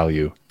cream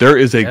value. There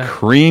is a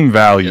cream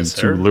value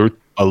to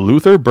a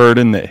Luther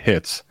Burden that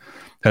hits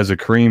has a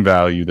cream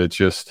value that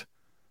just,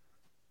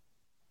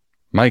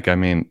 Mike, I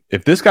mean,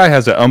 if this guy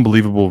has an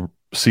unbelievable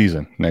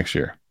season next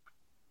year,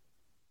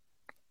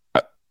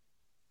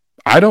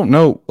 I don't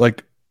know,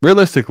 like,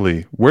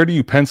 realistically, where do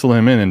you pencil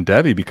him in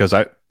Devy? Because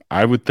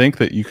I would think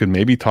that you could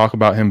maybe talk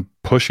about him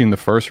pushing the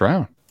 1st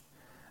round.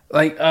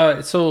 Like,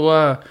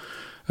 a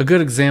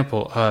good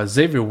example,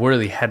 Xavier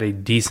Worthy had a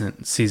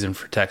decent season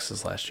for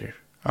Texas last year.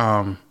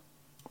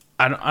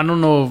 I don't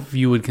know if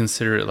you would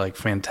consider it like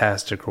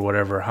fantastic or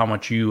whatever, how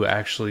much you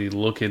actually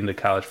look into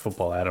college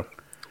football, Adam.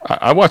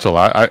 I watch a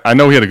lot. I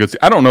know he had a good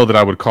I don't know that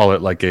I would call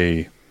it like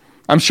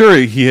I'm sure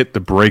he hit the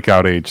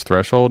breakout age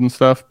threshold and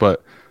stuff,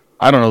 but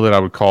I don't know that I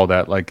would call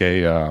that like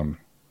a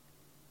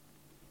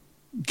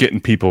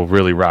getting people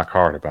really rock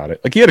hard about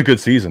it. Like, he had a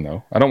good season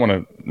though. I don't want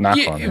to knock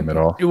on him at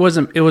all. It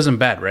wasn't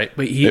bad, right?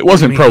 But it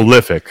wasn't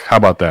prolific. How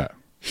about that?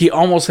 He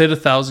almost hit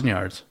 1,000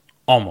 yards,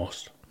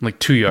 almost, like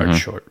 2 yards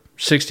short.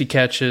 60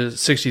 catches,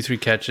 63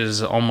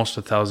 catches, almost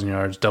 1,000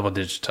 yards,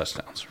 double-digit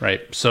touchdowns,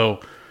 right? So,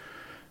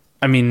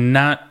 I mean,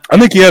 I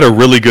think he had a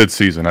really good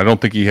season. I don't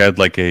think he had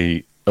like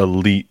a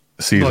elite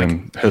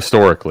season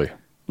historically.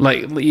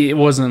 Like, it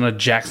wasn't a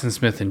Jackson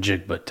Smith and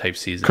Jigba type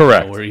season.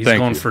 Correct. Where he's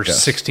going for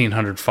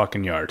 1,600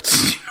 fucking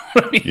yards. You know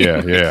what I mean?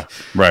 Yeah,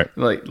 right.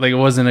 Like it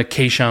wasn't a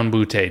Keyshawn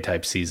Boutte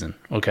type season.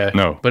 Okay.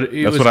 No, but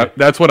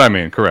that's what I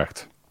mean.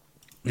 Correct.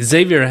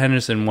 Xavier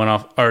Worthy went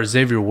off the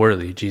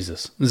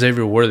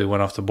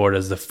board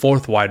as the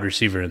 4th wide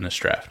receiver in this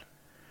draft.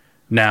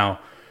 Now,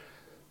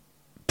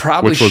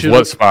 probably which was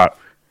what spot?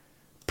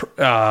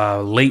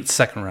 Late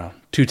 2nd round,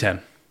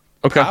 210.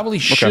 Okay. Probably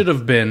should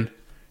have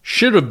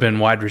been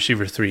wide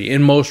receiver 3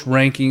 in most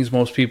rankings,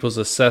 most people's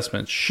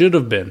assessments. Should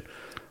have been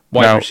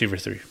wide receiver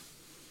 3.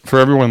 For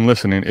everyone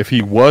listening, if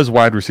he was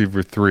wide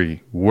receiver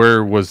 3,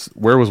 where was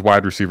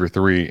wide receiver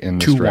 3 in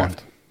this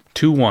draft?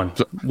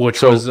 2-1,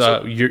 which was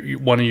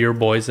one of your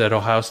boys at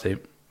Ohio State,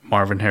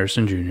 Marvin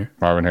Harrison Jr.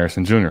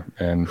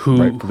 And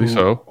rightfully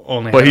so.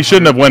 But he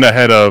shouldn't have went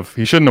ahead of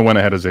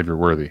Xavier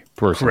Worthy,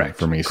 personally. Correct.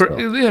 For me. Correct.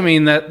 I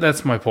mean,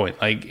 that's my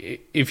point.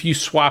 Like, if you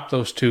swap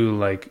those two,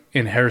 like,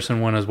 in Harrison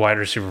went as wide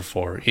receiver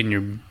 4,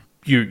 and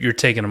you're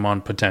taking him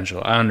on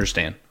potential. I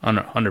understand,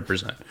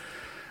 100%.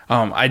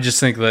 I just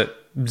think that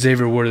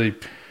Xavier Worthy,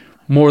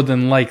 more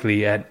than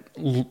likely at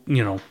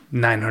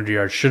 900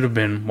 yards, should have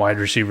been wide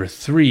receiver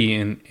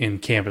 3 in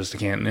Campus to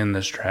Canton in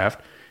this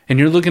draft. And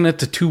you're looking at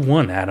the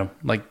 2-1, Adam.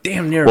 Like,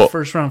 damn near a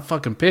first-round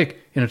fucking pick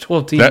in a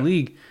 12-team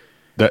league.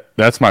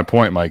 That's my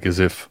point, Mike, is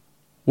if...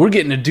 We're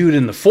getting a dude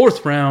in the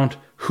 4th round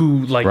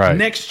who,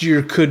 next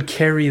year could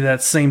carry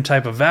that same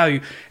type of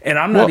value. And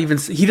I'm not even...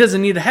 He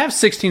doesn't need to have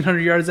 1,600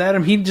 yards,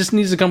 Adam. He just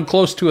needs to come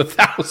close to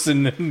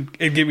 1,000 and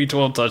give me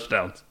 12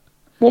 touchdowns.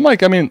 Well,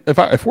 Mike, I mean,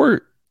 if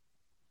we're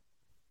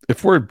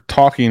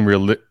talking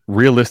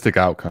realistic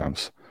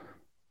outcomes,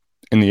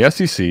 in the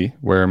SEC,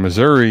 where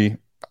Missouri...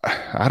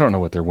 I don't know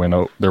what their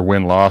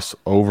win-loss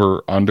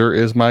over-under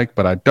is, Mike,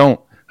 but I don't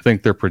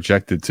think they're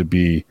projected to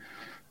be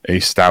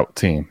a stout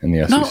team in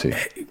the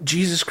SEC. No,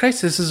 Jesus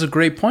Christ, this is a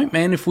great point,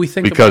 man. If we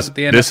think about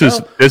the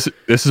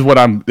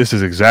NFL, this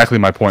is exactly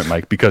my point,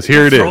 Mike. Because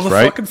here it is,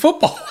 right? Fucking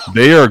football.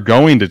 They are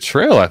going to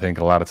trail, I think,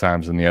 a lot of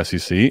times in the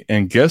SEC,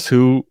 and guess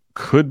who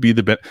could be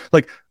the best?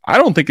 Like, I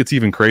don't think it's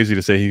even crazy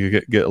to say he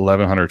could get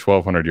 1,100,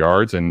 1,200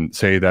 yards and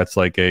say that's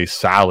like a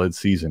solid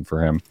season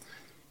for him.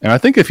 And I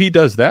think if he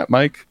does that,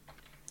 Mike.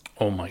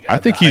 Oh my God! I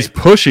think he's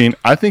pushing.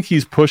 I think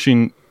he's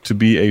pushing to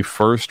be a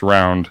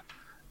first-round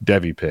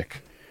Devy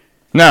pick.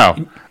 Now,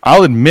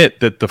 I'll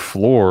admit that the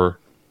floor,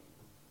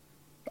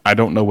 I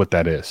don't know what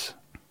that is.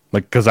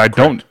 Like, because I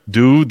don't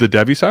do the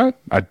Devy side.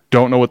 I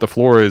don't know what the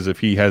floor is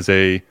if he has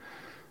a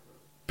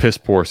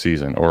piss-poor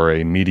season or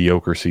a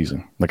mediocre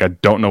season. Like, I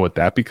don't know what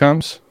that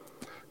becomes.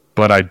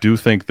 But I do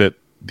think that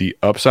the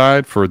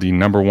upside for the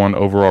number 1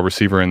 overall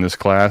receiver in this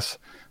class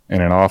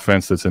and an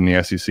offense that's in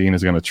the SEC and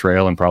is going to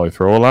trail and probably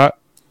throw a lot,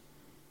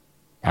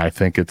 I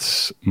think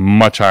it's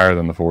much higher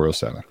than the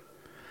 407.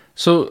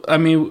 So, I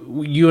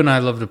mean, you and I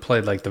love to play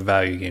like the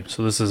value game.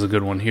 So this is a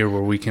good one here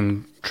where we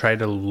can try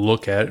to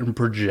look at and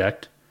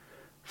project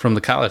from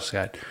the college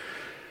side.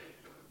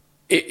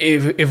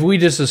 If we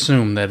just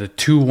assume that a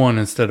 2-1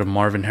 instead of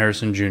Marvin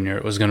Harrison Jr.,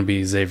 it was going to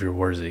be Xavier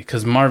Worthy.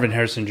 Because Marvin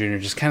Harrison Jr.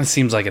 just kind of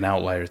seems like an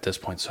outlier at this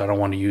point. So I don't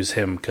want to use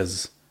him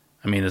because,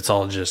 I mean, it's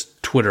all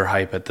just Twitter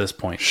hype at this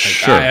point. Like,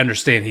 sure. I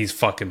understand he's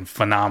fucking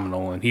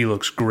phenomenal and he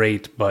looks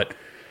great, but...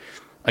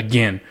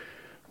 Again,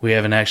 we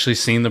haven't actually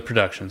seen the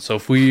production. So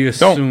if we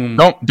assume...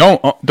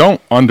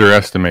 Don't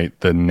underestimate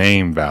the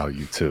name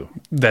value, too.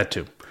 That,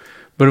 too.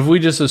 But if we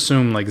just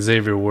assume, like,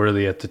 Xavier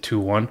Worthy at the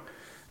 2-1,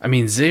 I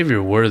mean,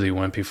 Xavier Worthy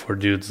went before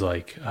dudes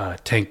like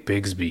Tank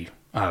Bigsby,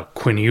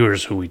 Quinn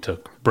Ewers, who we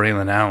took,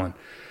 Braylon Allen,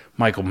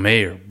 Michael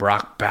Mayer,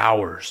 Brock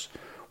Bowers,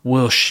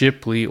 Will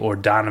Shipley, or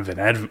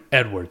Donovan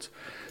Edwards.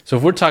 So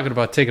if we're talking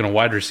about taking a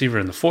wide receiver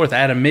in the 4th,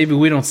 Adam, maybe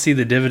we don't see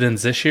the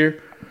dividends this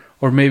year,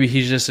 or maybe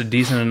he's just a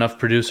decent enough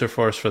producer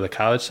for us for the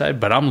college side.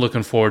 But I'm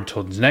looking forward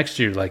to next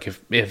year. Like,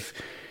 if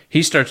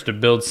he starts to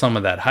build some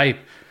of that hype,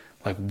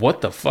 like, what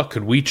the fuck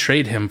could we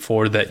trade him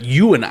for that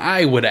you and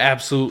I would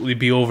absolutely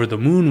be over the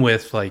moon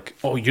with? Like,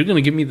 oh, you're going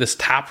to give me this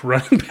top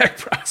running back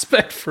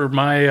prospect for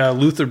my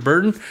Luther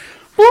Burden?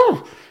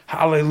 Woo!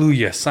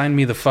 Hallelujah. Sign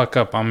me the fuck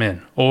up. I'm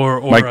in.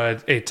 Or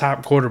a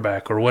top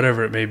quarterback or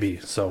whatever it may be.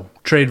 So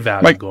trade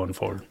value going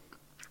forward.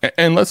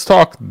 And let's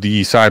talk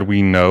the side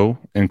we know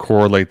and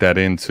correlate that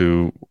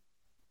into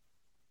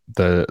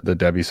the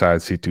Devy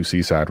side,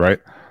 C2C side, right?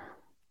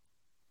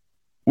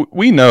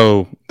 We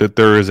know that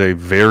there is a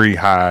very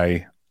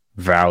high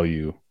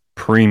value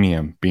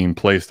premium being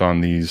placed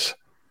on these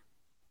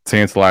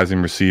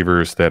tantalizing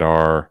receivers that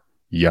are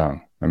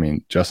young. I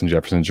mean, Justin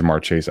Jefferson, Jamar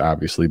Chase,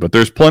 obviously, but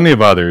there's plenty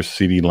of others,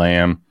 CeeDee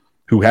Lamb,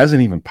 who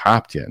hasn't even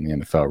popped yet in the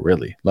NFL,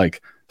 really.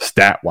 Like,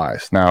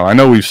 stat-wise. Now, I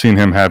know we've seen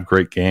him have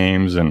great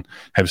games and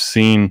have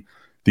seen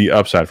the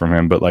upside from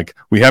him, but like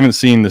we haven't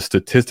seen the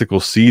statistical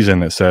season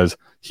that says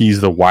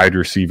he's the wide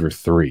receiver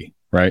 3,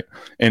 right?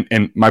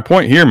 And my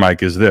point here,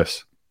 Mike, is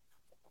this.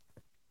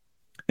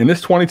 In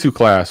this 22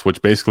 class,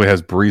 which basically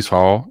has Breece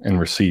Hall and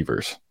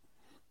receivers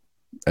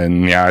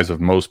in the eyes of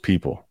most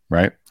people,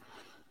 right?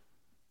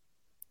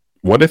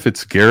 What if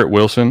it's Garrett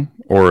Wilson,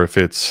 or if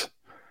it's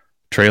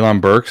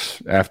Treylon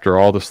Burks after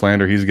all the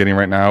slander he's getting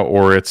right now,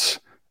 or it's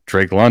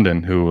Drake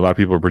London, who a lot of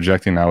people are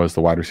projecting now as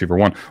the wide receiver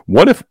 1.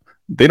 What if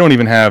they don't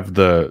even have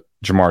the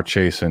Jamar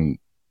Chase and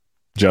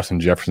Justin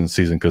Jefferson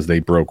season because they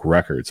broke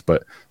records?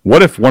 But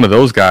what if one of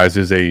those guys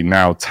is a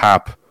now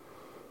top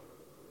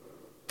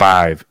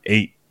 5,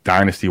 8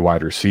 dynasty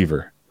wide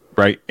receiver,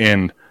 right?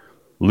 And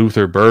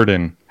Luther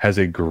Burden has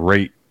a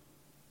great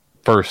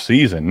first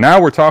season.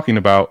 Now we're talking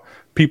about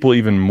people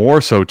even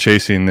more so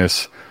chasing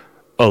this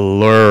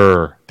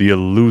allure, the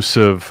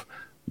elusive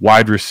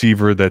wide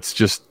receiver that's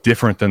just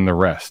different than the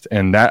rest.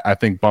 And that, I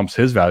think, bumps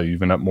his value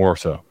even up more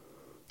so.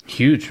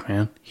 Huge,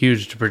 man.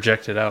 Huge to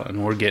project it out.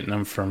 And we're getting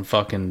him from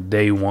fucking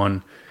day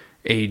 1,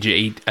 age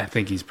 8. I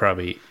think he's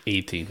probably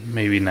 18,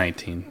 maybe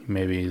 19.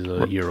 Maybe he's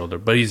a year older.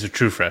 But he's a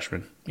true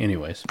freshman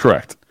anyways.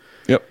 Correct.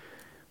 Yep.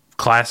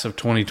 Class of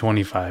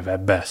 2025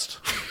 at best,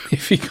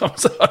 if he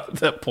comes out at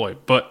that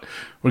point. But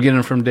we're getting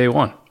him from day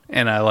 1.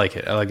 And I like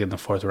it. I like it in the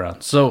 4th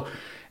round. So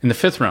in the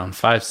 5th round,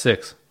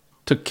 5-6,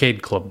 took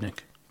Cade Klubnik,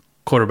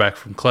 quarterback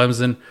from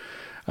Clemson.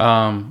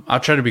 I'll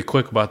try to be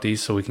quick about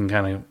these so we can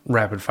kind of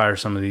rapid fire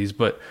some of these,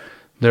 but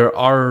there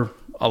are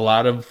a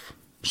lot of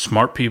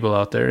smart people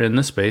out there in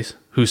the space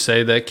who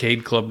say that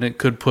Cade Klubnik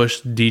could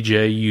push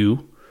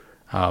DJU.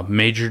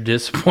 Major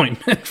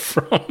disappointment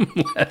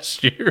from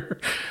last year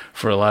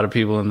for a lot of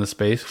people in the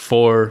space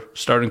for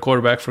starting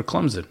quarterback for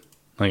Clemson.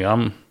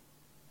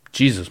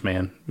 Jesus,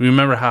 man.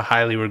 Remember how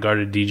highly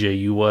regarded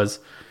DJU was?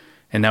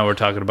 And now we're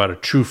talking about a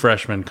true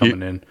freshman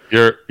coming in.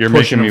 You're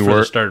making me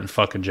worry. Starting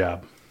fucking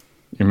job.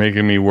 You're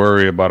making me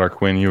worry about our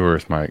Quinn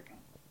Ewers, Mike.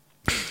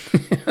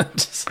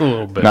 Just a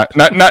little bit.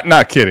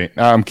 Not kidding.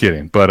 I'm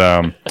kidding. But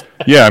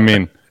yeah, I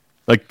mean,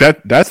 like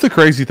that's the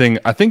crazy thing.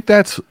 I think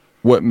that's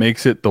what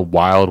makes it the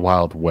wild,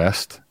 wild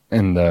west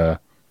in the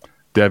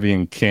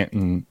Devian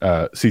Canton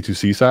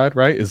C2C side,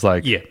 right? Is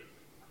like, yeah,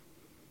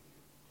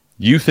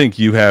 you think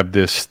you have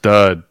this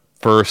stud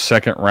first,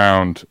 second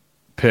round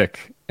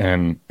pick,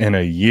 and in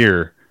a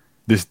year,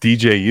 this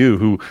DJU,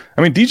 who,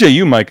 I mean,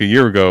 DJU, Mike, a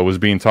year ago was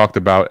being talked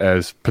about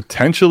as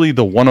potentially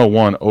the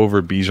 101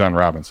 over Bijan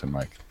Robinson,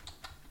 Mike.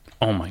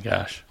 Oh my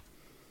gosh.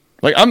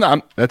 Like,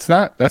 that's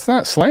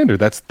not slander.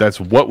 That's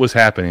what was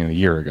happening a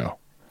year ago.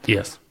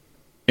 Yes.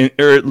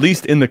 Or at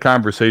least in the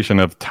conversation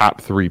of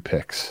top 3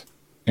 picks.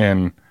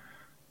 And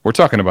we're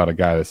talking about a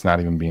guy that's not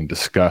even being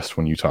discussed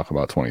when you talk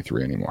about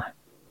 23 anymore.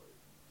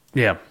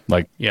 Yeah.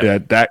 Like, yeah.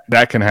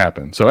 That can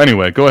happen. So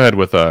anyway, go ahead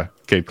with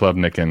Cade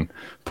Klubnik and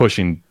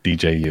pushing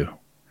DJU.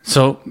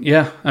 So,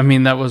 yeah, I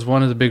mean, that was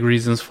one of the big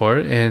reasons for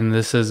it. And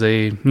this is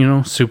a,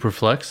 super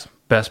flex,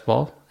 best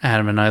ball.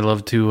 Adam and I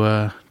love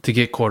to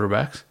get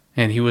quarterbacks.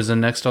 And he was the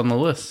next on the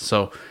list.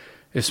 So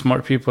if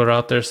smart people are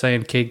out there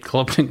saying Cade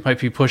Klubnik might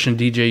be pushing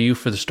DJU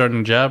for the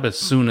starting job as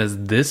soon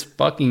as this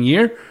fucking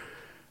year,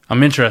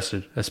 I'm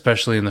interested,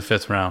 especially in the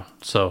 5th round.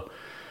 So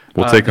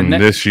we'll take him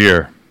this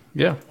year.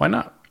 Yeah, why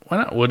not? Why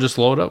not? We'll just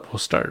load up. We'll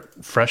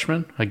start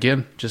freshman.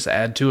 Again, just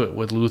add to it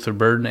with Luther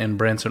Burden and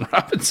Branson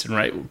Robinson,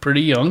 right? We're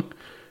pretty young.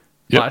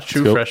 Lot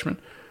true freshmen.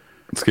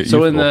 Let's get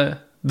so youthful. In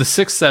the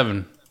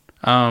 6-7,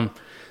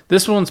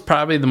 this one's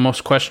probably the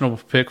most questionable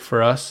pick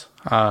for us,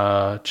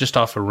 just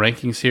off of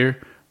rankings here,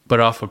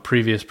 but off of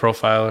previous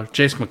profiler,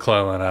 Jace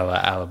McClellan out of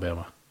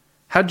Alabama.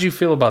 How did you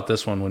feel about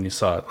this one when you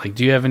saw it? Like,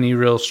 do you have any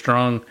real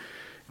strong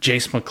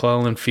Jace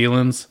McClellan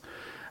feelings?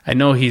 I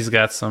know he's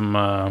got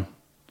some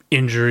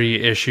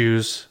injury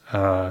issues.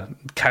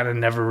 Kind of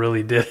never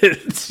really did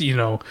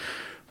it.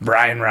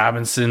 Brian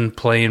Robinson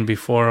playing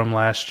before him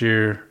last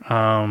year.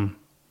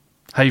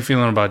 How you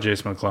feeling about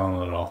Jace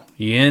McClellan at all?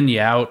 You in, you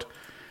out?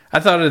 I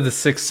thought of the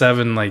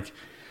 6-7, like,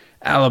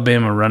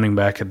 Alabama running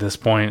back at this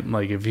point.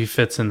 Like, if he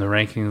fits in the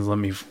rankings, let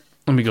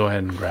me go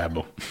ahead and grab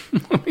him.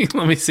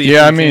 let me see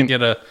if we can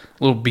get a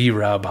little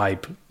B-Rob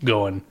hype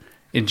going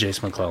in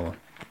Jace McClellan.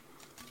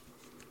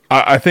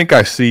 I think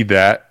I see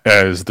that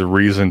as the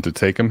reason to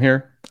take him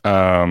here.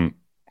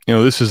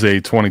 This is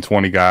a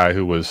 2020 guy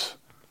who was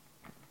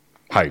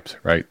hyped,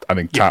 right? I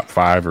think top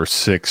 5 or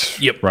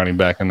 6 running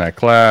back in that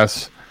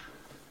class.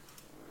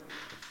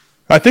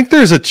 I think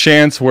there's a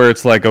chance where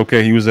it's like,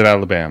 okay, he was at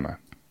Alabama,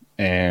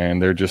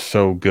 and they're just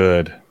so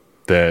good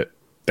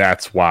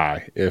that's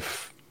why,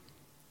 if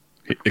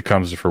it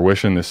comes to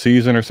fruition this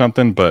season or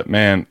something. But,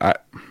 man,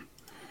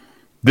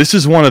 this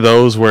is one of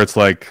those where it's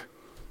like,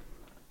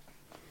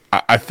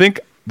 I think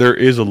there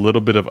is a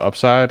little bit of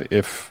upside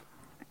if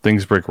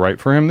things break right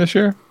for him this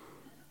year.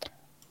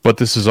 But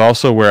this is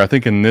also where I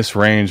think in this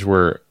range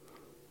where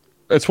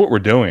it's what we're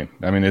doing.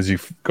 I mean, as you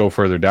go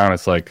further down,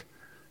 it's like,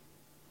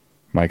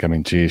 Mike, I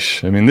mean,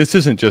 geesh. I mean, this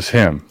isn't just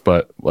him,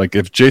 but like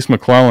if Jace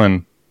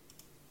McClellan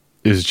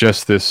is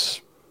just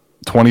this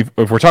 20,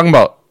 if we're talking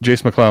about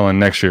Jace McClellan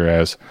next year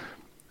as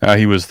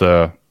he was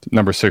the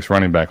number 6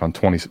 running back on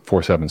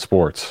 24/7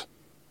 Sports,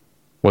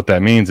 what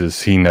that means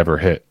is he never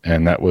hit.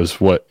 And that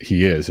was what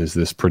he is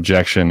this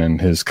projection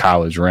and his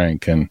college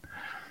rank. And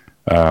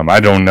I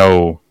don't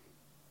know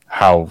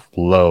how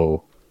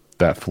low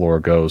that floor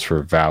goes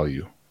for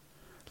value.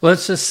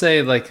 Let's just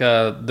say like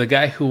the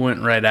guy who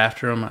went right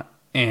after him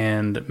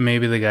and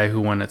maybe the guy who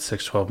went at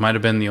 6-12 might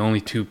have been the only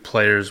 2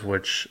 players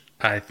which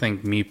I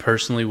think me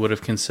personally would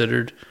have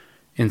considered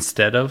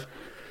instead of.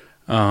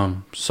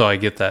 So I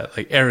get that.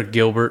 Like Eric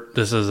Gilbert,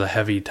 this is a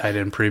heavy tight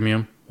end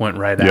premium, went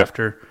right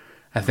after.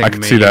 I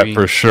could see that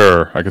for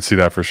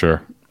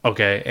sure.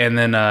 Okay, and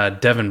then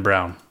Devin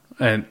Brown.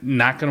 And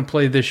not going to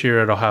play this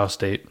year at Ohio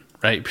State,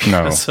 right?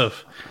 Because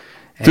of...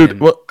 Dude,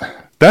 well,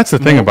 that's the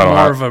thing about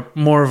Ohio.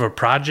 More of a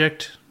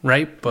project,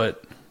 right?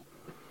 But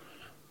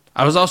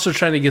I was also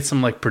trying to get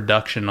some like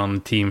production on the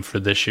team for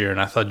this year,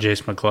 and I thought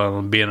Jace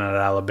McClellan being at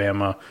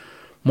Alabama,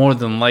 more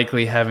than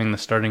likely having the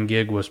starting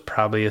gig was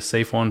probably a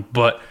safe one.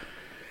 But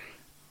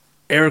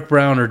Eric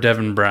Brown or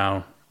Devin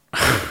Brown,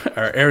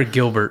 or Eric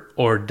Gilbert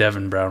or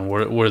Devin Brown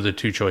were the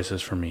 2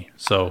 choices for me.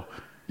 So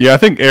yeah, I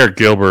think Eric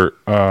Gilbert,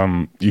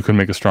 you can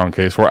make a strong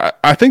case for.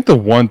 I think the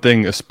one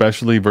thing,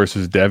 especially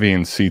versus Devi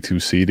and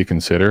C2C to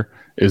consider,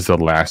 is the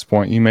last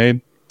point you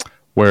made,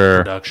 where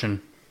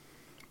production.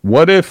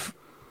 What if?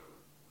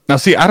 Now,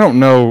 see, I don't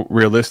know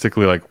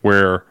realistically like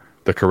where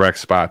the correct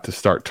spot to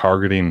start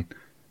targeting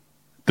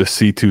the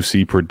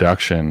C2C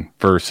production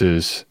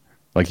versus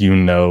like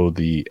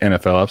the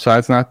NFL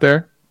upside's not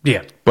there.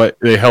 Yeah. But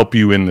they help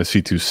you in the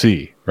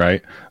C2C,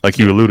 right? Like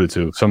you alluded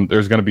to.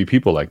 There's going to be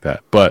people like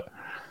that. But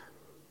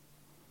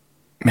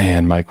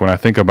man, Mike, when I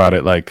think about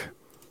it, like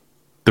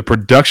the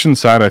production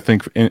side, I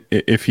think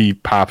if he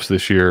pops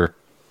this year,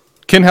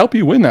 can help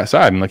you win that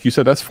side. And like you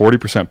said, that's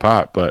 40%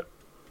 pop. But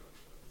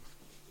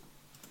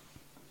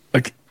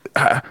like,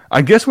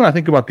 I guess when I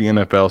think about the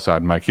NFL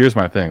side, Mike, here's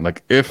my thing.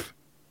 Like if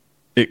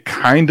it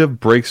kind of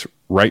breaks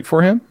right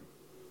for him,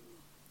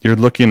 you're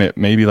looking at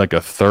maybe like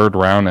a third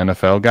round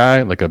NFL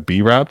guy, like a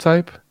B-Rob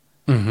type.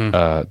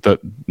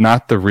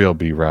 Not the real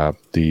B-Rob,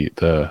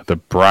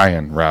 the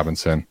Brian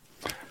Robinson.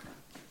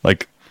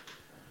 Like,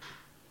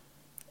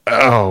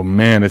 oh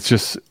man,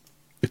 it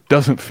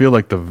doesn't feel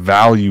like the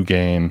value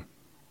gain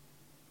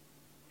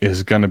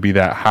is going to be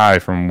that high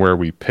from where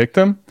we picked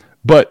him.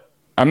 But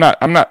I'm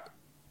not,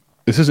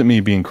 this isn't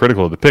me being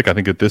critical of the pick. I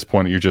think at this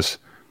point, this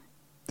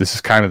is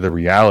kind of the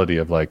reality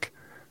of like,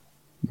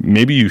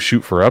 maybe you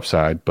shoot for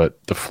upside,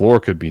 but the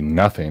floor could be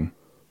nothing.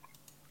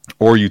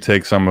 Or you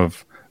take some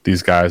of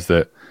these guys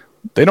that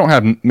they don't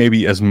have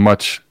maybe as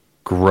much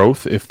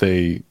growth if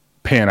they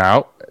pan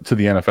out to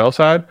the NFL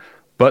side,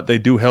 but they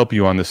do help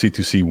you on the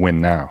C2C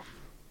win now.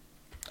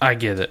 I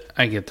get it.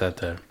 I get that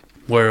there.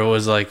 Where it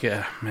was like,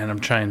 yeah, man, I'm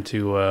trying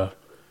to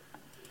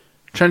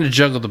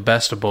juggle the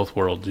best of both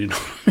worlds. You know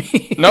what I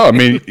mean? No, I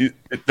mean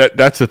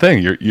that's the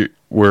thing.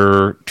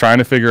 We're trying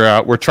to figure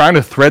out. We're trying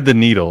to thread the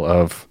needle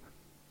of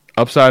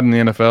upside in the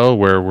NFL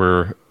where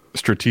we're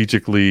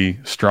strategically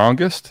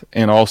strongest,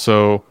 and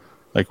also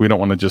like we don't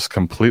want to just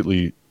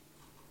completely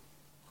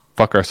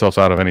fuck ourselves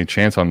out of any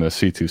chance on the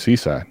C2C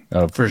side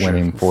of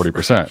winning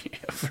 40%.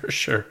 Yeah,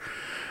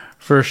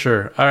 for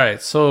sure. All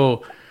right,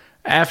 so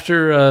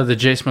after the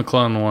Jace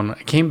McClellan one,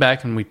 I came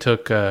back and we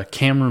took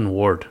Cameron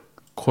Ward,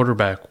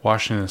 quarterback,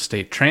 Washington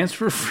State,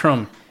 transfer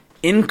from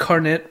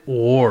Incarnate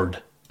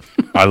Ward.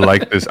 I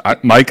like this.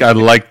 Mike, I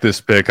like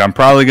this pick. I'm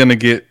probably going to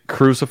get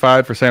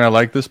crucified for saying I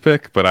like this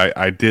pick, but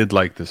I did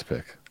like this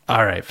pick.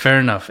 All right, fair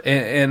enough.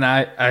 And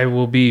I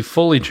will be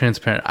fully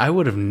transparent. I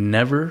would have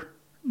never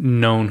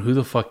known who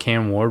the fuck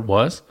Cam Ward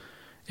was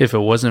if it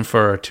wasn't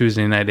for our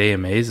Tuesday night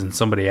AMAs and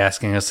somebody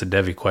asking us a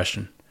Devy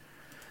question.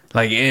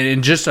 Like,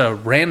 and just a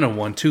random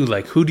one, too.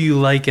 Like, who do you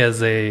like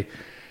as a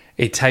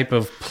type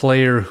of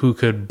player who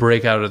could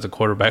break out at the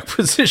quarterback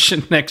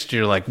position next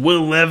year, like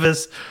Will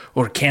Levis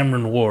or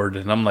Cameron Ward?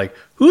 And I'm like,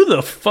 who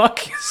the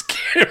fuck is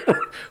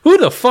Cameron? Who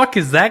the fuck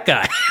is that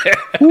guy?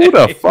 Who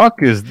the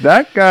fuck is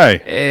that guy?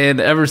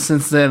 And ever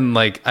since then,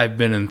 like, I've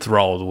been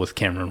enthralled with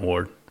Cameron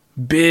Ward.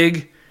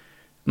 Big,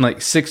 like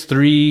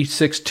 6'3",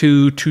 6'2",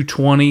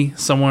 220,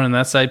 somewhere on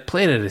that side.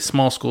 Played at a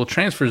small school,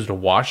 transfers to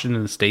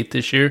Washington State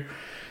this year.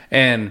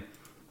 And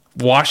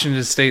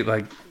Washington State,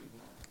 like,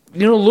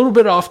 you know, a little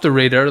bit off the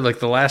radar. Like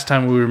the last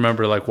time we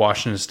remember, like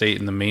Washington State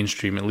in the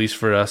mainstream, at least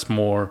for us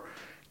more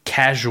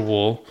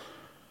casual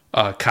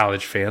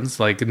college fans,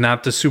 like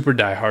not the super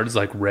diehards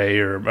like Ray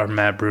or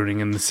Matt Bruning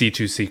and the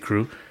C2C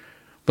crew,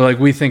 but like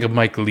we think of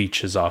Mike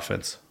Leach's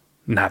offense,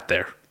 not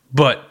there.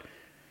 But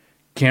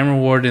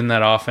Cameron Ward in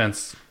that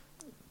offense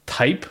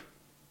type,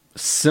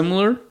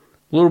 similar, a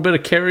little bit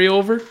of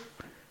carryover.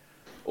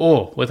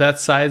 Oh, with that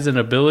size and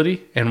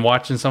ability, and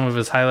watching some of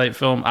his highlight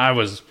film, I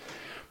was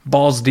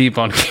balls deep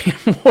on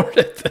Cam Ward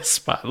at this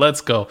spot.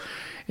 Let's go.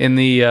 In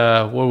the,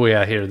 what are we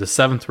at here? The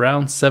 7th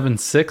round,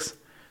 7-6.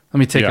 Let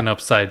me take an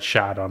upside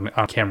shot on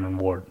Cameron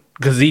Ward,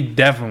 because he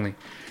definitely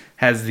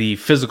has the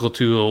physical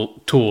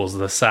tools,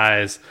 the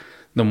size,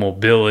 the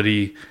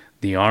mobility,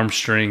 the arm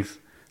strength.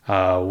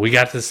 We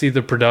got to see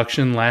the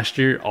production last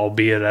year,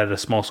 albeit at a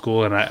small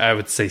school, and I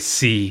would say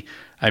C.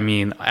 I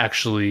mean,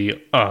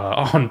 actually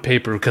on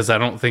paper, because I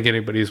don't think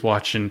anybody's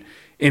watching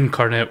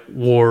Incarnate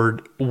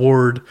Ward.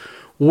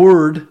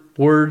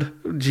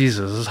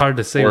 Jesus, it's hard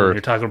to say when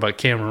you're talking about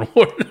Cameron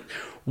Ward.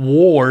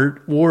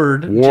 Ward. You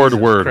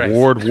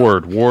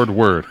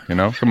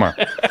know, come on.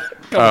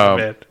 Come on,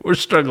 man. We're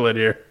struggling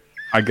here.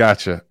 I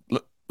gotcha.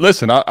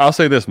 Listen, I'll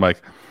say this,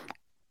 Mike.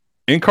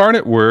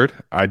 Incarnate Word,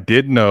 I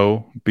did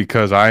know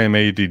because I am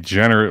a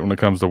degenerate when it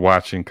comes to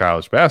watching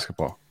college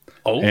basketball.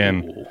 Oh.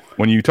 And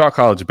when you talk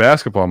college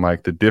basketball,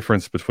 Mike, the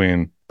difference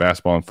between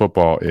basketball and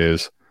football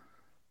is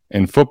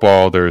in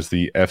football, there's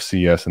the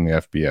FCS and the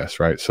FBS,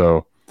 right?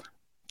 So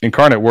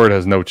Incarnate Word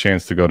has no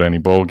chance to go to any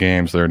bowl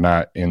games. They're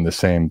not in the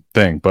same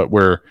thing. But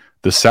where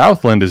the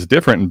Southland is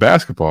different in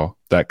basketball,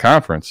 that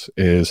conference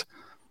is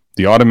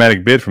the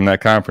automatic bid from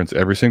that conference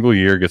every single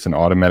year gets an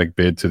automatic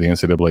bid to the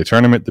NCAA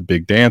tournament, the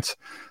big dance.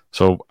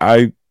 So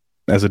I,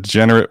 as a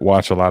degenerate,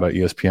 watch a lot of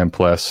ESPN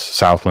Plus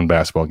Southland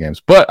basketball games.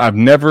 But I've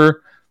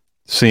never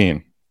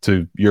seen,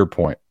 to your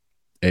point,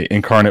 a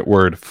Incarnate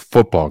Word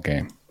football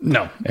game.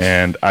 No.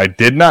 And I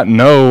did not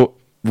know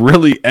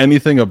really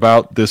anything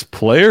about this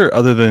player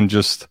other than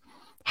just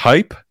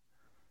hype.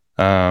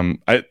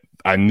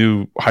 I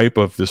knew hype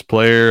of this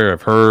player.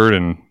 I've heard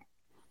and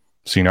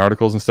seen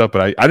articles and stuff,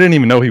 but I didn't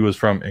even know he was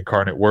from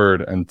Incarnate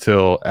Word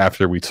until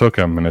after we took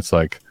him. And it's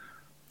like,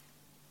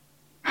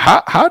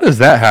 How does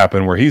that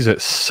happen where he's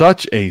at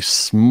such a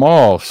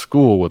small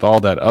school with all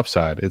that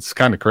upside? It's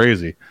kind of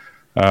crazy.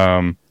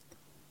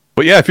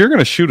 But yeah, if you're going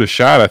to shoot a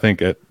shot, I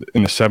think in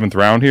the 7th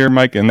round here,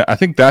 Mike, and I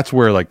think that's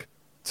where, like,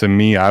 to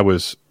me, I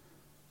was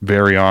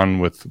very on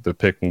with the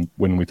pick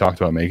when we talked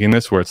about making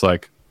this, where it's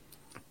like,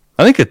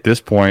 I think at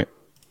this point,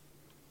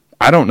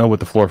 I don't know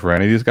what the floor for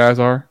any of these guys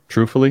are,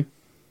 truthfully.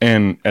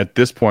 And at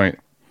this point,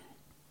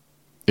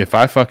 if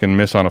I fucking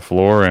miss on a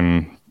floor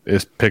and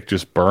this pick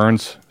just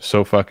burns,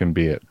 so fucking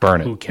be it.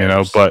 Burn it. Who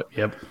cares? But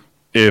yep.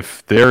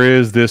 If there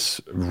is this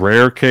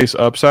rare case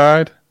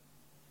upside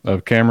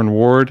of Cameron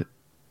Ward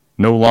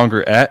no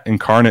longer at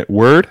Incarnate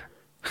Word,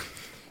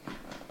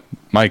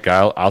 Mike,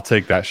 I'll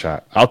take that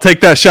shot. I'll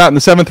take that shot in the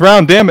 7th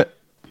round, damn it.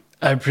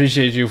 I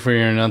appreciate you for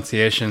your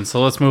enunciation.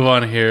 So let's move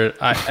on here.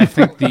 I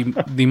think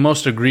the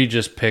most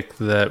egregious pick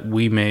that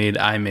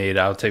I made,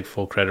 I'll take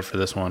full credit for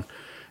this one,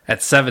 at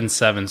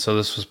 7-7. So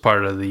this was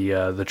part of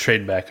the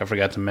trade back I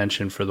forgot to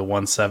mention for the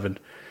 1-7.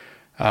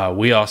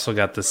 We also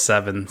got the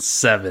 7-7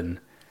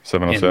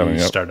 707, in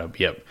the startup.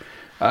 Yep.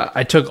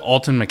 I took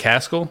Alton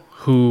McCaskill,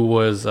 who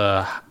was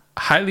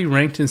highly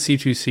ranked in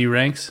C2C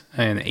ranks,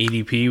 and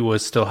ADP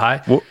was still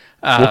high.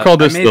 We'll call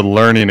this the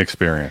learning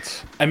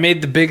experience. I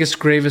made the biggest,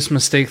 gravest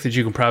mistake that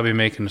you can probably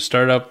make in a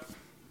startup.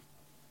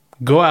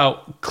 Go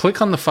out,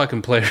 click on the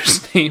fucking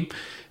player's name,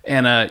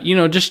 and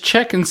just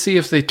check and see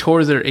if they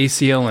tore their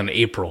ACL in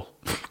April,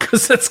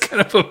 because that's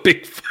kind of a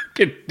big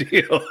fucking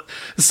deal.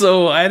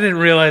 So I didn't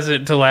realize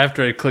it until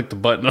after I clicked the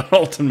button on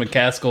Alton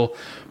McCaskill.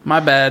 My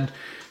bad.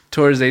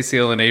 Tore his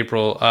ACL in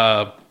April.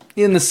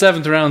 In the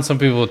 7th round, some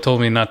people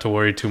told me not to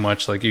worry too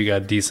much. Like, you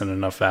got decent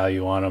enough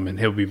value on him, and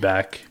he'll be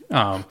back.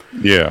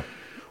 Yeah.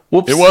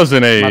 Whoops. It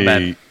wasn't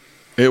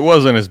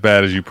as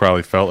bad as you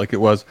probably felt like it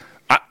was.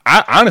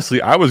 I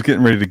honestly, I was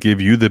getting ready to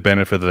give you the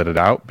benefit of the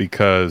doubt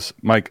because,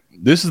 Mike,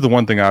 this is the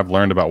one thing I've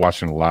learned about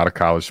watching a lot of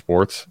college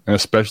sports, and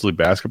especially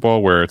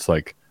basketball, where it's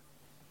like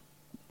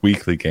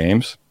weekly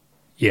games.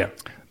 Yeah.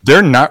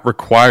 They're not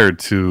required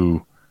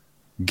to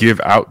give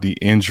out the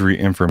injury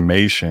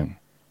information,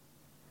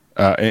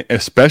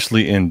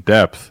 especially in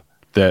depth,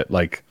 that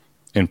like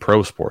in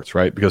pro sports,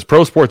 right? Because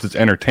pro sports, it's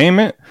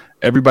entertainment.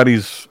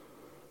 This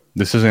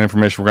isn't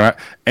information we're going to...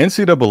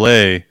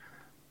 NCAA,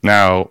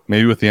 now,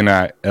 maybe with the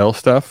NIL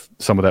stuff,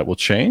 some of that will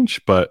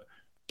change, but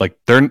like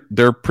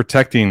they're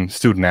protecting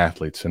student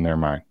athletes in their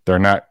mind. They're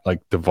not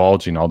like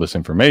divulging all this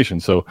information.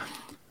 So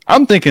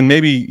I'm thinking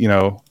maybe,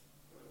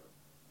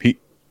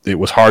 it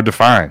was hard to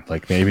find.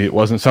 Like maybe it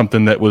wasn't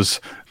something that was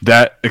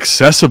that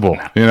accessible,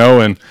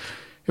 and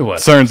it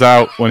was. Turns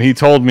out when he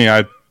told me,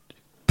 I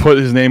put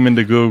his name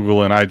into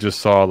Google and I just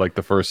saw like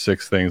the first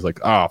 6 things, like,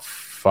 oh,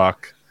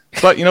 fuck.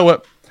 But you know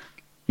what,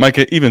 Mike,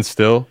 even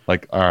still,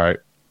 like, all right,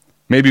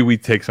 maybe we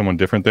take someone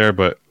different there,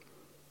 but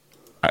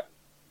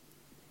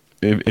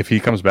if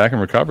he comes back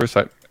and recovers,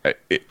 I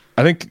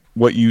think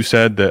what you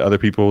said that other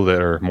people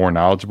that are more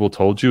knowledgeable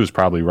told you is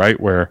probably right,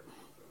 where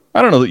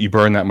I don't know that you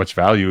burn that much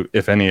value,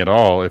 if any at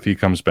all, if he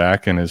comes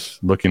back and is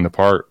looking the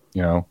part,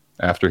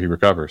 after he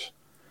recovers.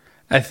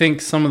 I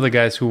think some of the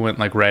guys who went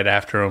like right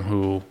after him,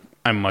 who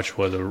I much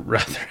would have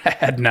rather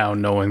had now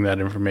knowing that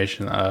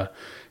information,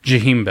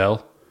 Jaheim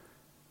Bell,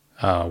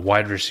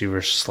 wide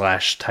receiver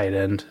 / tight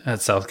end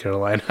at South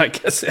Carolina. I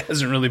guess it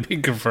hasn't really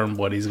been confirmed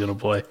what he's going to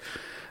play.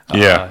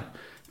 Yeah.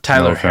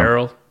 Tyler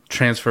Harrell,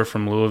 transfer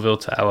from Louisville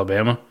to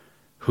Alabama,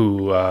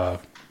 who,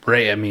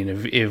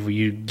 if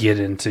you get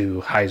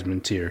into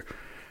Heisman tier,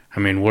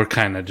 we're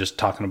kind of just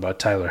talking about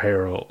Tyler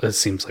Harrell, it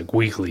seems like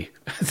weekly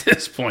at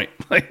this point.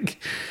 Like,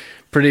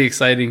 pretty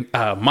exciting.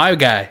 My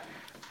guy,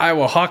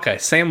 Iowa Hawkeye,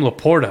 Sam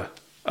Laporta,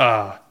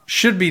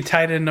 should be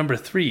tight end number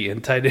 3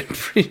 in tight end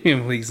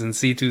premium leagues in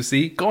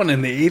C2C. Going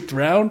in the 8th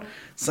round,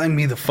 sign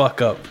me the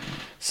fuck up.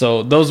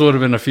 So those would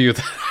have been a few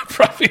that I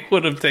probably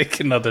would have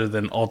taken other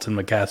than Alton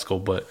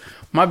McCaskill. But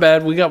my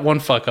bad, we got one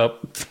fuck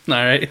up. All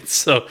right,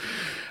 so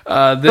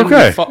then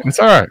it's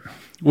all right.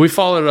 We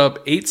followed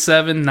up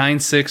 8-7,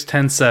 9-6,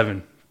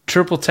 10-7.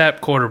 Triple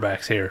tap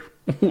quarterbacks here.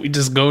 We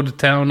just go to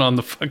town on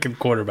the fucking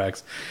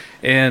quarterbacks.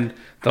 And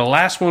the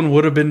last one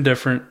would have been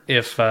different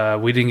if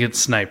we didn't get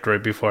sniped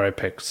right before I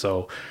picked.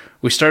 So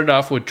we started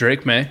off with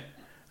Drake May,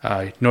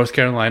 North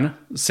Carolina,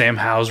 Sam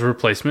Howell's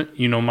replacement.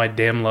 You know my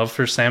damn love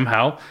for Sam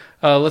Howell.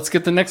 Let's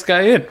get the next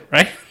guy in,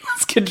 right?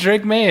 Let's get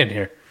Drake May in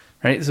here,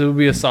 right? So it'll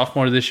be a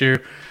sophomore this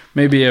year,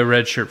 maybe a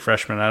redshirt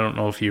freshman. I don't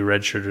know if he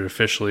redshirted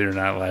officially or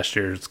not last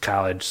year. It's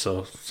college,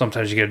 so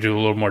sometimes you got to do a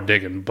little more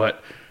digging,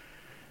 but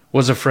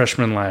was a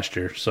freshman last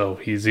year. So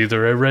he's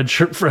either a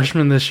redshirt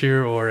freshman this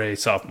year or a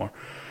sophomore.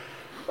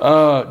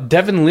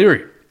 Devin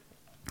Leary,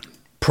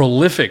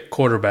 prolific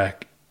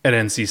quarterback at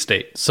NC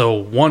State. So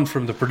one,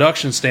 from the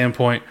production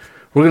standpoint,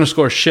 we're going to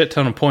score a shit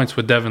ton of points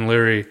with Devin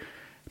Leary,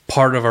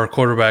 part of our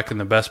quarterback in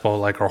the best ball,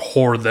 like our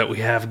horde that we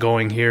have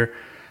going here.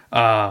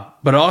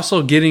 But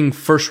also getting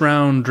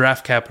first-round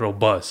draft capital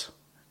buzz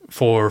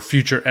for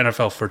future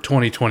NFL for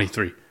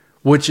 2023,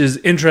 which is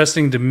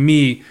interesting to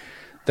me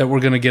that we're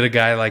going to get a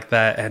guy like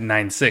that at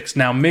 9'6".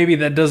 Now, maybe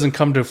that doesn't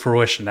come to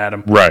fruition,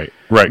 Adam. Right,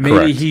 Maybe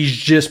correct. he's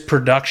just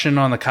production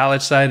on the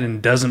college side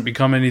and doesn't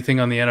become anything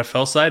on the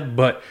NFL side.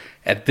 But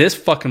at this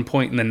fucking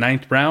point in the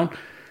 9th round,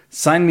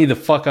 sign me the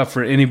fuck up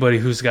for anybody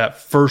who's got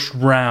first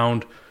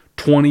round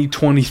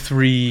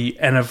 2023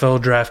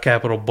 NFL draft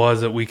capital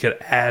buzz that we could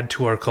add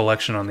to our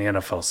collection on the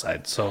NFL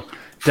side. So,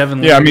 Devin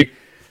Leary. Yeah, I mean,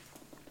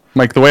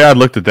 Mike, the way I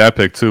looked at that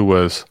pick too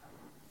was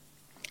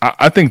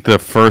I think the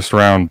first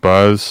round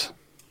buzz,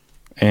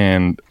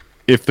 and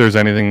if there's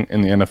anything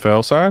in the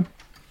NFL side,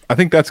 I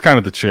think that's kind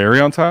of the cherry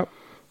on top.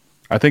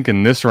 I think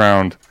in this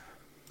round,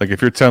 like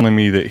if you're telling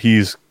me that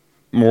he's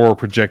more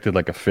projected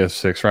like a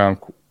 5th, 6th round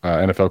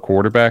NFL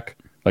quarterback,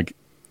 like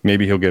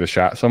maybe he'll get a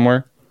shot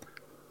somewhere.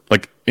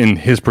 Like in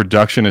his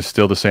production is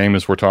still the same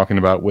as we're talking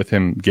about with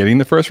him getting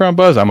the first round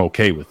buzz, I'm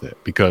okay with it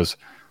because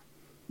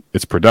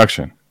it's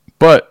production.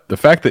 But the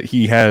fact that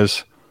he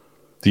has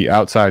the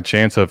outside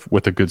chance of,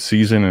 with a good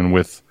season and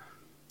with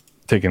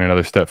taking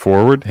another step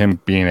forward, him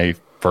being a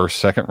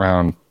 1st, 2nd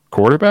round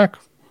quarterback,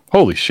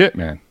 holy shit,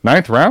 man.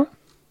 9th round?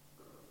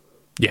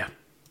 Yeah.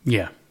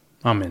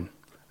 I'm in.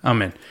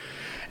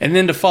 And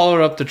then to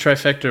follow up the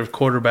trifecta of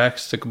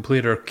quarterbacks to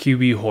complete our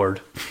QB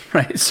horde,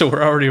 right? So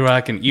we're already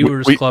rocking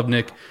Ewers,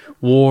 Klubnik,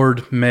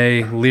 Ward,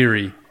 May,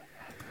 Leary.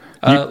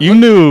 You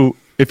knew,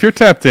 if you're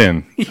tapped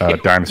in,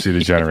 Dynasty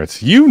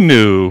Degenerates, you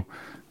knew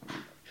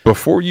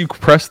before you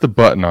pressed the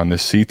button on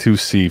this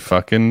C2C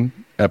fucking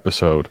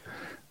episode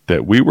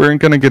that we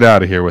weren't going to get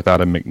out of here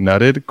without a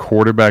McNutted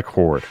quarterback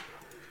horde.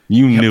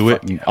 You knew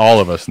it, and all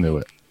of us knew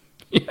it.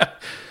 Yeah.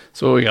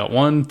 So we got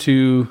 1,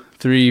 2,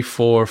 3,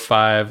 4,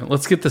 5.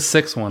 Let's get the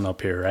 6th one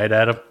up here, right,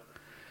 Adam?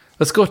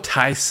 Let's go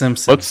Ty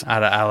Simpson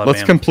out of Alabama.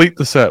 Let's complete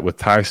the set with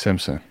Ty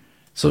Simpson.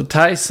 So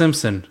Ty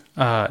Simpson,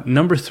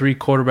 number 3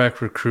 quarterback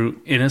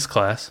recruit in his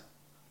class.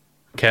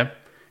 Okay.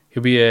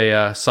 He'll be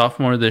a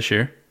sophomore this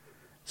year.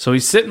 So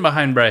he's sitting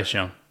behind Bryce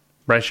Young.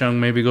 Bryce Young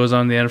maybe goes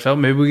on to the NFL.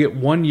 Maybe we get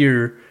 1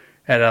 year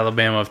at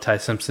Alabama of Ty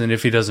Simpson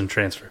if he doesn't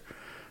transfer.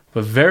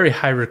 But very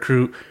high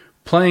recruit,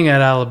 playing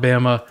at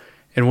Alabama,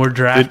 and we're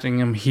drafting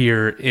him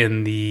here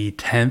in the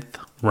 10th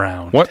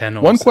round.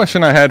 One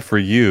question I had for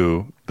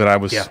you that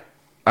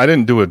I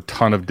didn't do a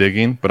ton of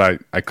digging, but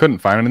I couldn't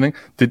find anything.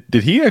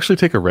 Did he actually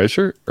take a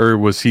redshirt, or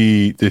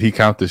did he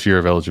count this year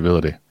of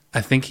eligibility?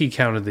 I think he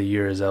counted the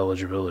year as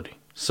eligibility.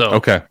 So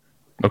Okay.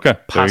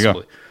 Possibly. There you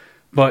go.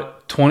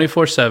 But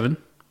 24/7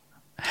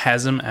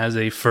 has him as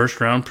a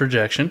first-round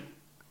projection.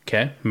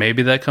 Okay,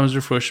 maybe that comes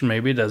to fruition,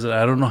 maybe it doesn't.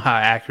 I don't know how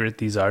accurate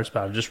these are, but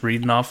I'm just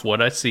reading off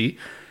what I see.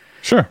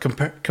 Sure.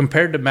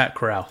 Compared to Matt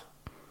Corral.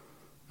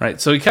 Right,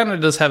 so he kind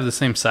of does have the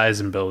same size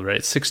and build,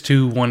 right?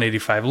 6'2",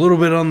 185, a little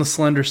bit on the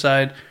slender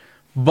side,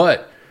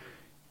 but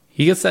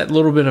he gets that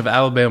little bit of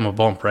Alabama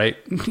bump, right?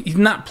 He's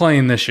not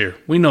playing this year.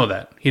 We know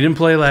that. He didn't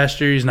play last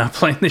year. He's not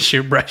playing this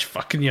year. Bryce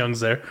fucking Young's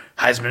there.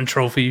 Heisman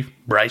Trophy,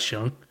 Bryce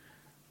Young.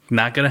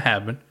 Not going to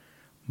happen.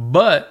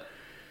 But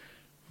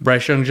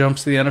Bryce Young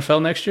jumps to the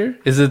NFL next year.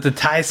 Is it the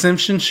Ty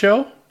Simpson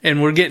show?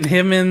 And we're getting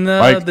him in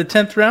the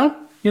 10th round?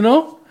 You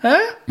know?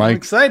 Huh? I'm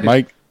excited.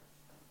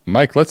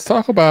 Mike, let's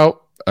talk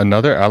about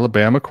another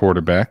Alabama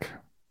quarterback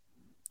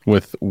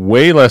with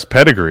way less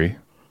pedigree.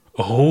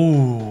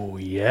 Oh,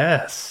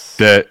 yes.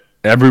 That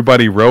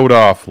everybody wrote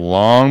off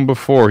long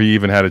before he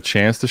even had a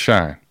chance to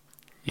shine.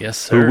 Yes,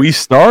 sir. Who we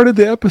started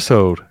the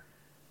episode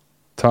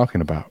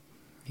talking about.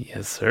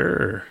 Yes,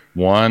 sir.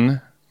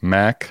 One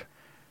Mac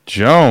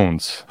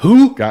Jones.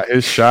 Who? Got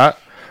his shot.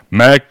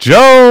 Mac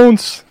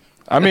Jones.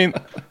 I mean,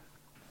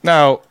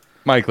 now,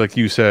 Mike, like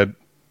you said,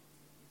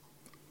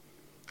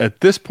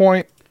 at this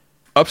point,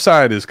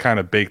 upside is kind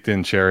of baked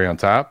in cherry on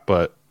top,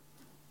 but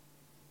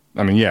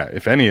I mean, yeah,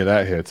 if any of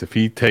that hits, if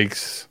he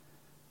takes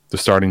the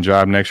starting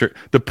job next year,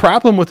 the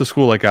problem with a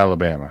school like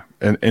Alabama,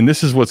 and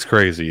this is what's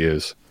crazy,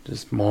 is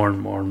just more and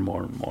more and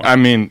more and more. I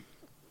mean,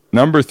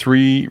 number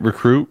 3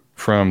 recruit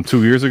from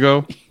 2 years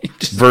ago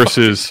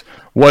versus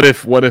what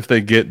if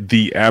they get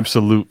the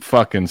absolute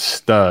fucking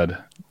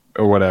stud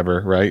or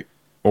whatever, right?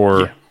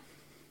 Or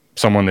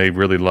someone they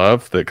really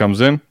love that comes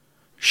in.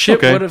 Shit,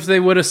 okay. What if they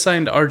would have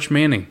signed Arch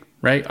Manning?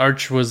 Right,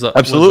 Arch was up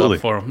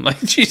for him. Like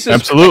Jesus,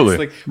 absolutely.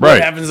 Christ. Like,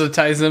 what happens to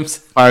Ty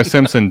Simpson? Ty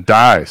Simpson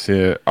dies.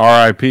 Yeah,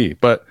 R.I.P.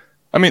 But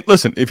I mean,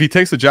 listen, if he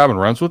takes the job and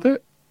runs with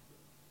it,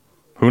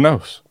 who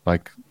knows?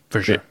 Like,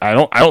 for sure, I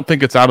don't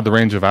think it's out of the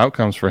range of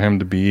outcomes for him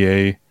to be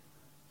a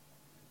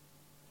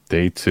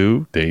day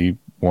 2, day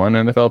 1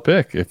 NFL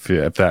pick if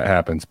that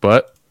happens.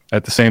 But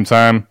at the same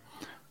time,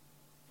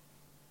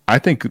 I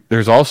think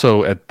there's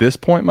also at this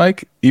point,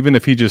 Mike, even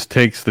if he just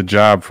takes the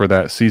job for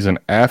that season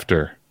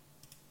after.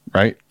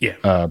 Right?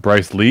 Yeah.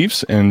 Bryce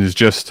leaves and is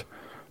just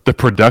the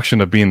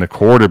production of being the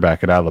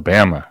quarterback at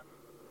Alabama.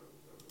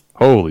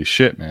 Holy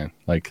shit, man.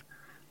 Like,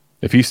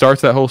 if he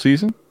starts that whole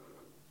season,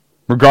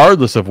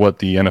 regardless of what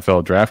the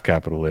NFL draft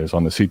capital is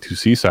on the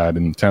C2C side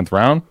in the 10th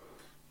round,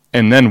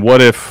 and then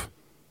what if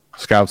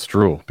scouts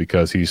drool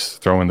because he's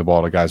throwing the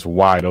ball to guys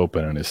wide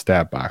open and his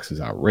stat box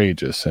is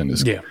outrageous and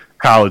his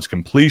college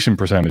completion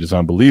percentage is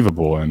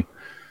unbelievable, and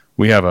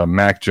we have a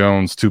Mac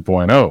Jones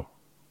 2.0.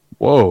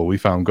 Whoa, we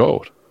found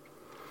gold.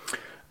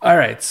 All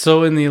right,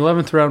 so in the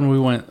 11th round, we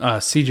went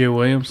C.J.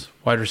 Williams,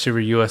 wide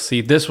receiver,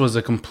 USC. This was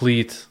a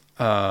complete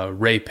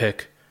Ray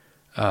pick.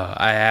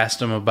 I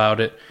asked him about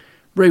it.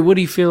 Ray, what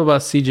do you feel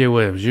about C.J.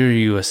 Williams?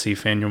 You're a USC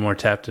fan. You're more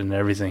tapped into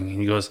everything.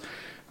 And he goes,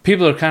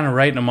 people are kind of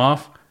writing him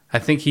off. I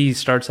think he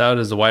starts out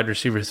as the wide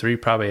receiver 3,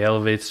 probably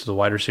elevates to the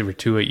wide receiver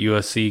 2 at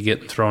USC,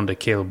 getting thrown to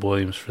Caleb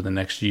Williams for the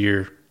next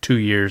year, 2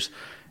 years,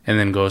 and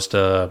then goes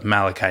to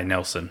Malachi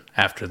Nelson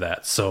after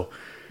that. So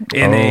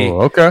in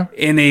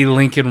a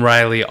Lincoln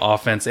Riley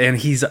offense, and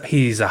he's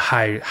a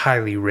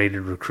highly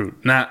rated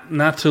recruit.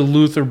 Not to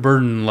Luther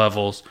Burden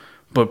levels,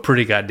 but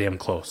pretty goddamn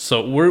close.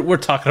 So we're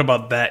talking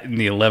about that in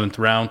the 11th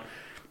round.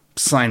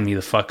 Sign me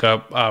the fuck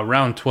up.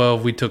 Round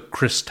 12, we took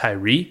Chris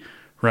Tyree,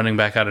 running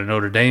back out of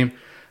Notre Dame,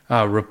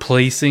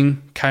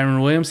 replacing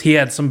Kyron Williams. He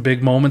had some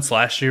big moments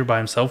last year by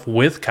himself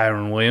with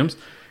Kyron Williams.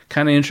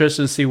 Kind of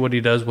interested to see what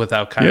he does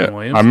without Kyron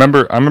Williams. I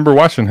remember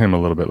watching him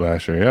a little bit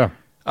last year. Yeah.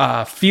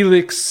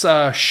 Felix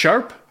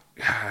Sharp.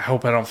 I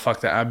hope I don't fuck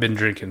that. I've been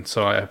drinking,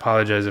 so I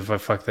apologize if I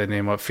fuck that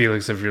name up.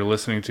 Felix, if you're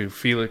listening to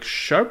Felix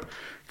Sharp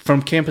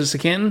from Campus to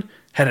Canton,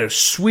 had a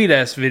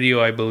sweet-ass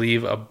video, I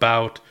believe,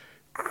 about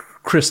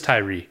Chris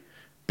Tyree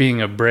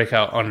being a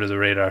breakout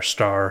under-the-radar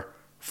star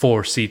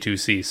for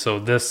C2C. So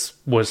this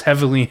was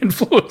heavily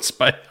influenced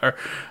by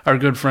our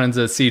good friends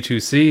at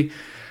C2C.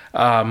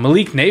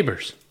 Malik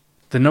Neighbors,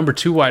 the number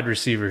 2 wide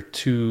receiver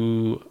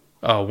to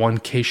one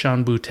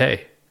Kayshon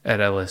Boutte at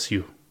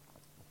LSU.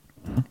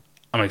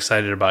 I'm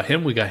excited about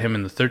him. We got him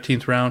in the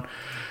 13th round.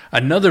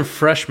 Another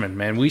freshman,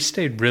 man. We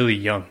stayed really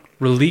young.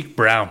 Raleek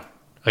Brown.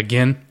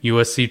 Again,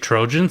 USC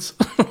Trojans.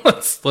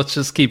 Let's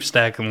just keep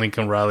stacking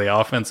Lincoln Riley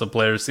offensive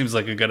players. Seems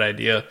like a good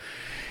idea.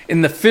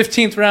 In the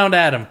 15th round,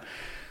 Adam,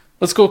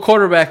 let's go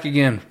quarterback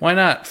again. Why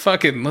not?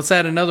 Fuck it. Let's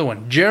add another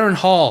one. Jaron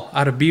Hall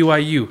out of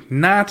BYU.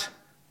 Not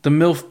the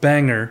MILF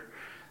banger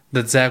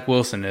that Zach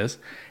Wilson is.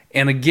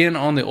 And again,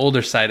 on the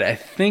older side, I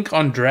think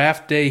on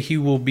draft day he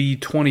will be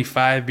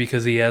 25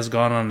 because he has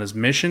gone on his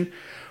mission.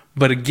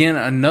 But again,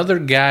 another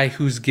guy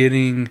who's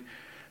getting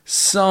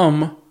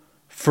some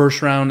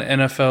first-round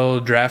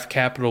NFL draft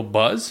capital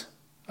buzz.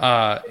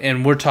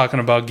 And we're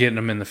talking about getting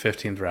him in the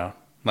 15th round.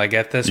 Like,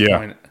 at this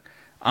point,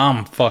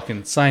 I'm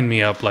fucking, sign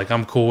me up. Like,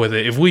 I'm cool with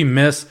it. If we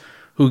miss,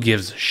 who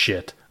gives a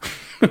shit?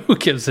 Who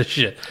gives a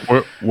shit?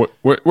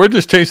 We're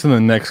just chasing the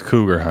next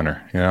cougar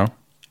hunter, you know?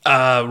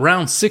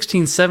 Round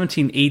 16,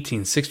 17,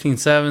 18. 16,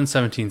 7,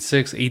 17,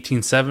 6,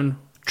 18, 7.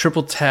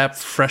 Triple tap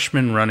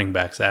freshman running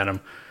backs,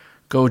 Adam.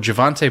 Go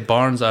Javante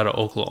Barnes out of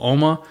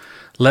Oklahoma,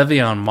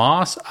 Le'Veon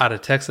Moss out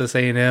of Texas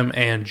A&M,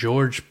 and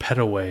George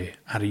Pettaway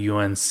out of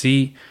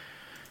UNC.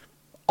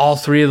 All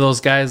three of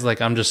those guys, like,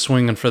 I'm just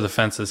swinging for the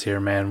fences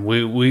here, man.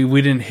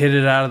 We didn't hit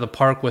it out of the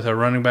park with our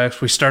running backs.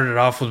 We started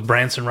off with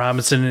Branson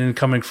Robinson, an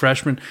incoming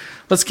freshman.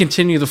 Let's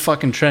continue the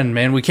fucking trend,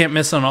 man. We can't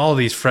miss on all of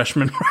these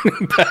freshman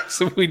running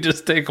backs if we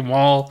just take them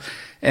all.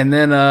 And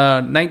then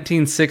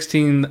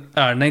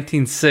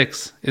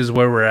 19-6 is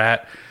where we're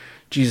at.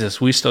 Jesus,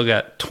 we still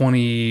got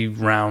 20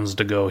 rounds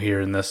to go here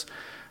in this.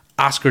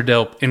 Oscar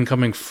Delp,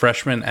 incoming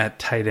freshman at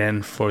tight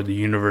end for the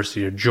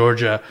University of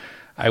Georgia.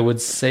 I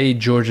would say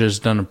Georgia's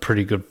done a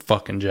pretty good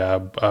fucking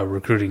job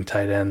recruiting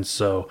tight ends.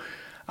 So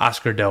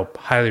Oscar Delp,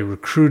 highly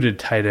recruited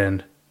tight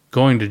end,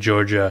 going to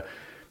Georgia.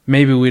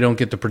 Maybe we don't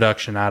get the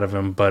production out of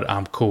him, but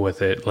I'm cool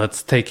with it.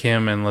 Let's take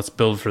him and let's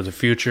build for the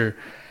future.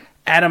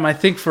 Adam, I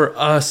think for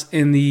us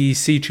in the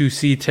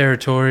C2C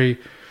territory,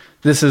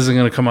 this isn't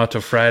going to come out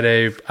till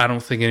Friday. I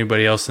don't think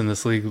anybody else in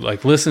this league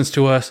listens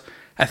to us.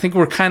 I think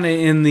we're kind of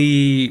in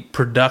the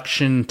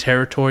production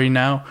territory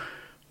now,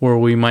 where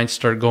we might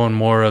start going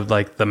more of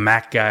like the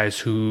MAC guys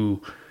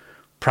who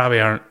probably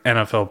aren't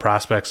NFL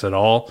prospects at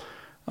all.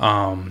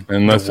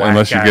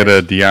 Unless you get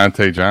a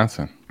Deontay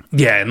Johnson.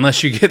 Yeah,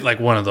 unless you get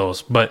like one of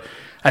those. But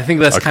I think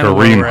that's kind of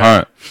where we're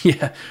Hunt. At.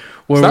 Yeah.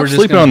 Stop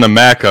sleeping on the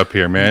MAC up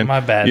here, man.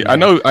 My bad. Yeah, I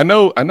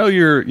know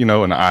you're,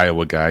 an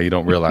Iowa guy. You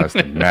don't realize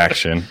the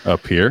MACtion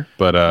up here,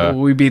 but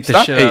we beat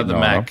the shit out of the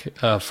MAC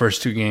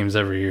first 2 games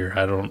every year.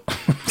 I don't.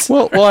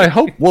 well, I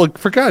hope. Well,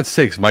 for God's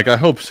sakes, Mike, I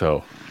hope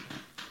so.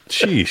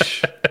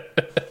 Sheesh.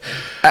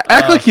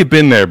 Act like you've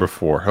been there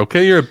before,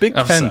 okay? You're a Big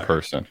Ten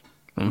person.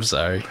 I'm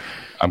sorry.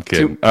 I'm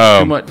kidding.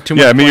 Too much.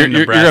 Yeah, I mean,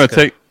 you're gonna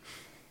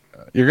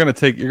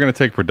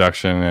take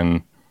production,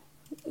 and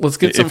let's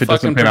get some if it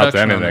fucking doesn't pan out to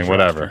production anything,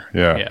 whatever.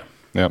 Yeah.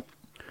 Yep.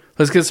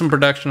 Let's get some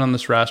production on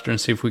this roster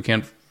and see if we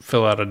can't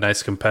fill out a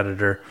nice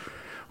competitor.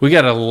 We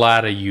got a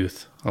lot of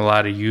youth, and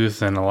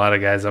a lot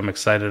of guys I'm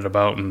excited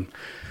about in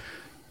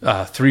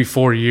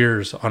 3-4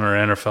 years on our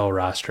NFL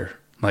roster.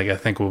 Like, I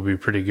think we'll be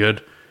pretty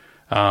good.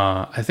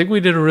 I think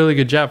we did a really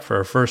good job for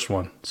our first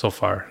one so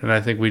far, and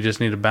I think we just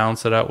need to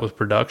balance it out with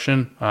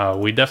production.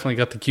 We definitely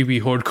got the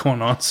QB horde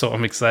going on, so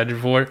I'm excited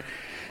for it.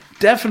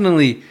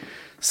 Definitely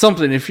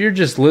something, if you're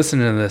just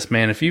listening to this,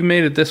 man, if you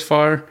made it this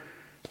far,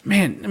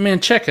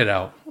 man, check it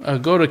out.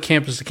 Go to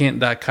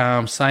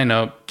campustocanton.com, sign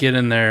up, get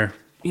in there,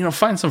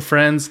 find some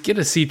friends, get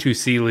a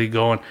C2C league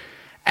going.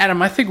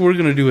 Adam, I think we're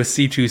going to do a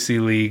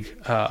C2C league,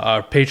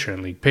 our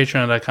Patreon league,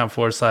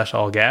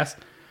 patreon.com/allgas.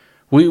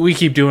 We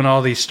keep doing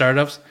all these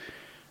startups.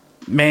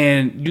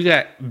 Man, you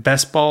got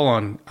best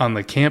ball on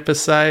the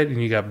campus side,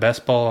 and you got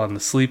best ball on the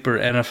sleeper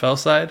NFL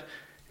side.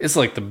 It's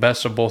like the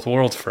best of both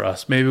worlds for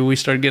us. Maybe we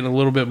start getting a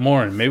little bit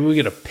more, and maybe we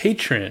get a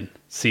Patreon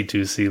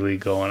C2C league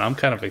going. I'm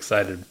kind of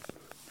excited.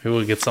 Maybe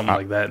we'll get something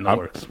like that in the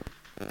works.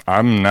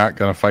 I'm not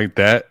going to fight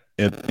that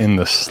in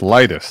the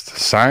slightest.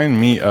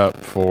 Sign me up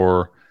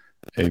for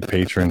a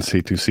Patreon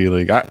C2C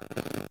league.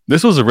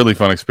 This was a really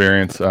fun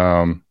experience.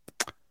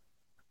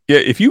 Yeah,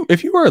 if you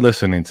are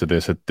listening to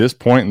this at this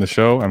point in the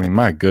show, I mean,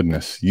 my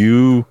goodness,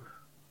 you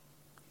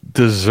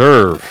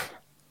deserve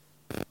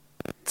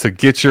to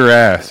get your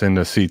ass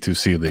into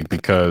C2C league,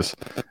 because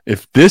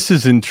if this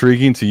is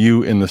intriguing to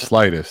you in the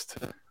slightest,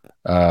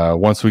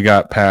 once we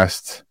got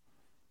past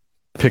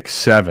pick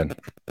 7,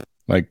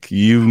 like,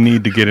 you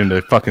need to get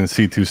into fucking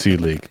C2C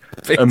league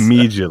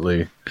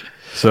immediately.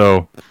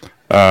 So,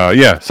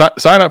 yeah,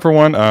 sign up for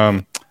one.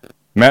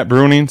 Matt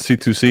Bruning,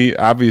 C2C.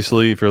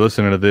 Obviously, if you're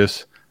listening to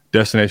this,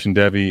 Destination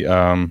Devi,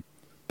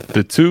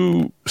 the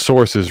two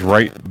sources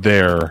right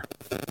there,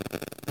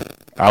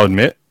 I'll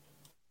admit,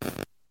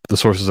 the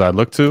sources I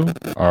look to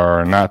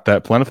are not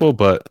that plentiful,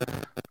 but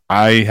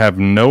I have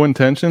no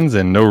intentions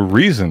and no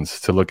reasons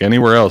to look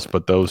anywhere else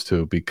but those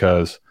two,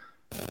 because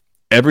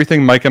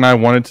everything Mike and I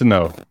wanted to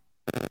know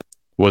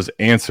was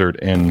answered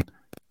in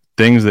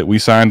things that we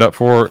signed up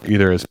for,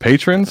 either as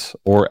patrons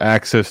or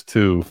access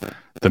to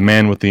the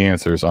man with the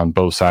answers on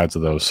both sides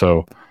of those.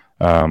 So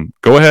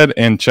go ahead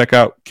and check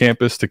out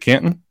Campus to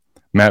Canton,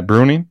 Matt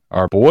Bruning,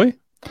 our boy.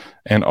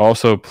 And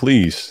also,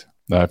 please,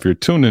 if you're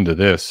tuned into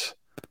this,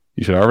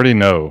 you should already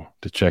know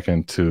to check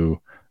into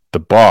the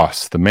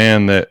boss, the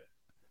man that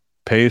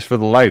pays for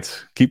the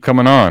lights. Keep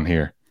coming on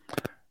here.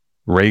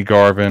 Ray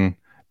Garvin,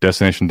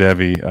 Destination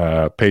Devi,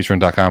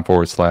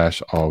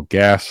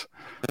 patreon.com/allgas.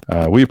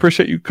 We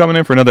appreciate you coming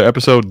in for another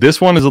episode.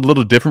 This one is a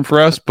little different for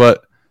us,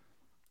 but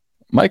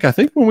Mike, I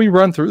think when we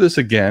run through this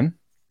again,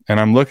 and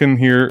I'm looking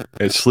here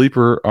at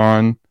Sleeper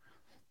on,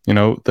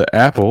 the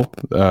Apple,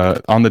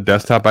 on the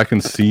desktop, I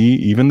can see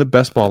even the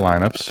best ball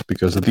lineups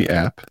because of the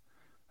app.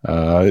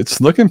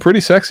 It's looking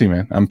pretty sexy,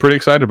 man. I'm pretty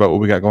excited about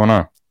what we got going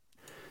on.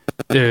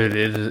 Dude,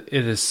 it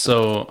is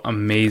so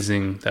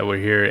amazing that we're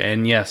here.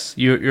 And yes,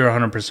 you're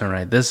 100%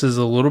 right. This is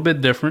a little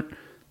bit different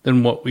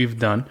than what we've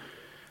done.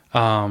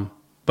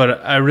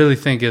 But I really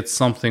think it's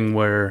something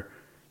where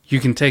you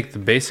can take the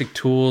basic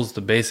tools,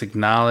 the basic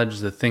knowledge,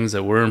 the things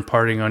that we're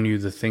imparting on you,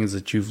 the things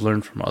that you've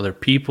learned from other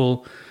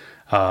people,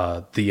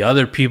 the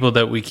other people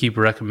that we keep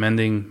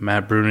recommending,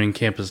 Matt Bruning,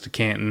 Campus to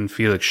Canton,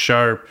 Felix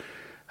Sharp,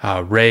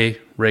 Ray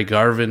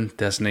Garvin,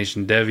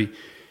 Destination Devi.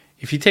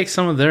 If you take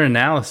some of their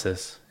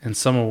analysis and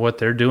some of what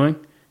they're doing,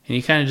 and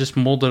you kind of just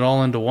mold it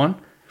all into one,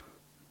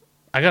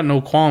 I got no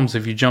qualms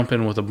if you jump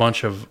in with a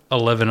bunch of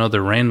 11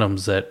 other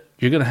randoms that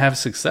you're going to have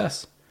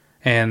success.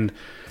 And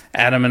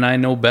Adam and I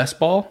know best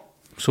ball,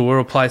 so we'll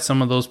apply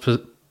some of those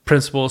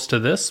principles to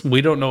this.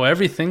 We don't know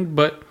everything,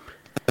 but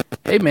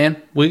hey,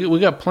 man, we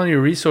got plenty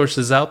of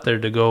resources out there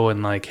to go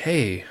and like,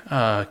 hey,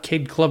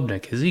 Cade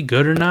Klubnik, is he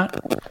good or not?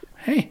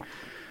 Hey,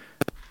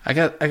 I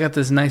got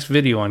this nice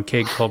video on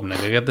Cade Klubnik.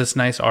 I got this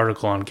nice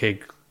article on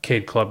Cade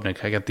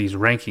Klubnik. I got these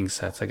ranking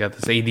sets. I got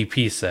this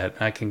ADP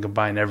set. I can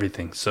combine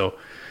everything. So,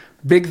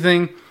 big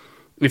thing,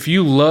 if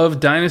you love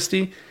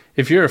Dynasty,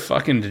 if you're a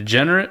fucking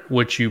degenerate,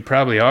 which you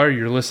probably are,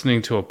 you're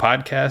listening to a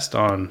podcast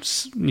on,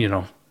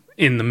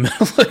 in the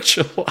middle of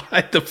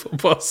July, the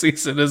football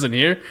season isn't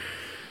here,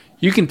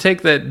 you can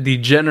take that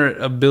degenerate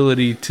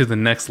ability to the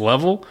next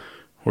level,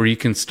 or you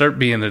can start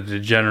being a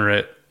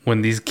degenerate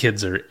when these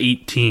kids are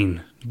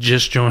 18,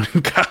 just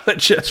joining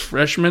college as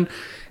freshmen.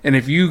 And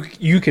if you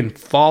can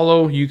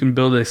follow, you can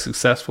build a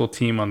successful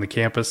team on the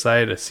campus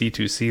side, a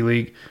C2C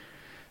league.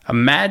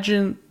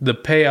 Imagine the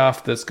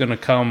payoff that's going to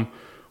come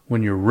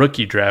when your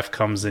rookie draft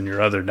comes in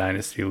your other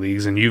dynasty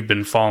leagues and you've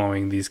been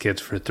following these kids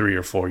for 3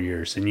 or 4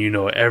 years and you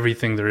know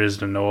everything there is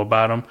to know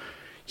about them.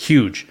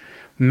 Huge,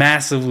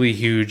 massively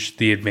huge,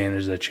 the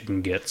advantage that you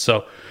can get.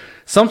 So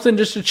something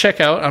just to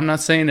check out. I'm not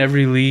saying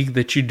every league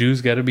that you do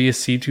has got to be a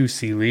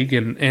C2C league,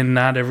 and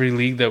not every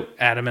league that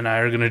Adam and I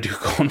are going to do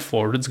going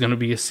forward is going to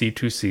be a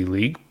C2C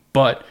league,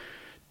 but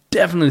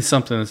definitely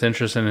something that's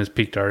interesting and has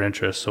piqued our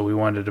interest. So we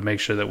wanted to make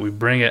sure that we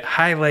bring it,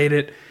 highlight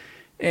it,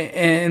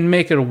 and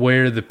make it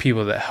aware of the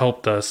people that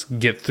helped us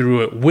get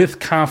through it with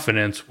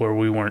confidence, where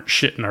we weren't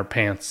shitting our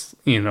pants,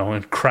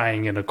 and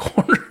crying in a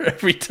corner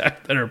every time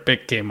that our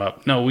pick came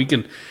up. No, we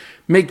can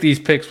make these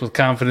picks with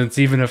confidence,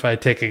 even if I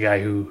take a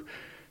guy who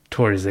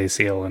tore his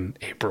ACL in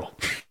April.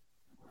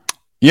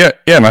 Yeah,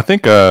 and I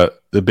think the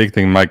big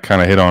thing Mike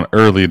kind of hit on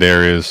early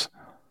there is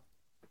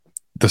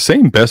the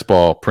same best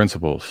ball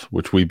principles,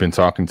 which we've been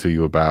talking to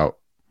you about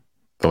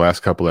the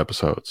last couple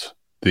episodes.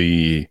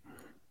 The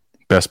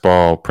best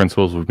ball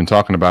principles we've been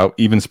talking about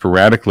even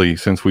sporadically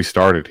since we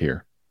started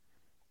here.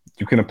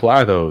 You can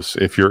apply those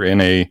if you're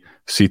in a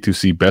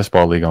C2C best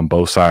ball league on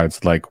both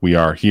sides like we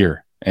are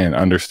here, and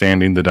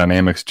understanding the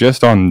dynamics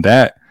just on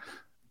that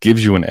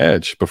gives you an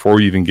edge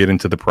before you even get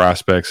into the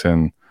prospects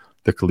and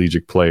the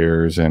collegiate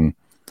players and,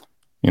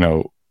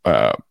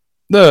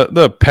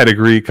 the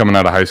pedigree coming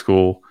out of high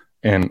school,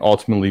 and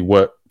ultimately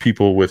what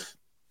people with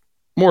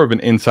more of an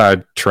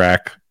inside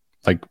track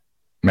like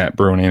Matt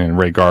Bruning and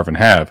Ray Garvin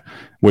have,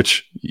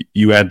 which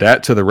you add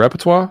that to the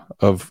repertoire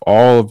of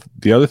all of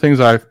the other things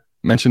I've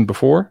mentioned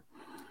before.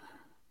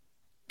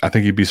 I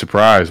think you'd be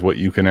surprised what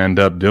you can end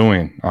up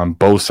doing on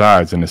both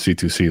sides in the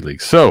C2C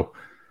league. So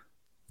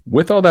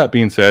with all that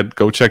being said,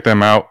 go check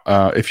them out.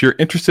 If you're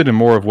interested in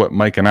more of what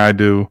Mike and I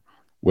do,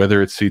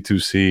 whether it's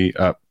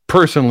C2C,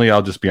 personally,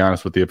 I'll just be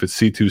honest with you. If it's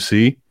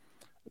C2C,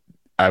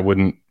 I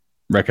wouldn't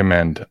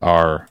recommend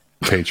our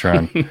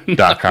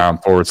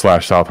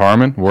patreon.com/South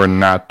Harmon. We're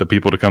not the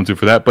people to come to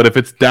for that. But if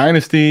it's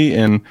Dynasty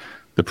and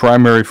the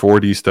primary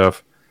 4D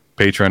stuff,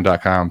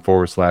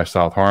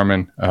 patreon.com/South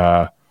Harmon.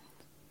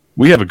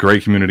 We have a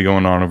great community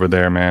going on over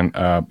there, man.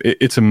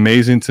 It's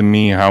amazing to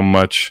me how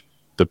much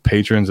the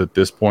patrons at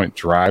this point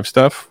drive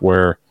stuff,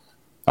 where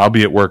I'll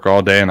be at work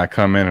all day and I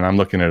come in and I'm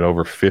looking at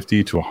over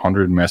 50 to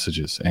 100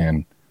 messages,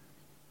 and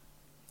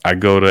I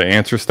go to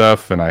answer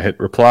stuff and I hit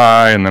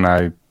reply and then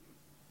I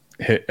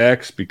hit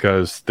X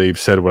because they've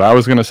said what I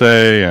was going to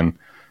say, and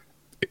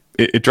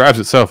it drives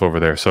itself over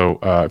there. So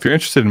if you're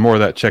interested in more of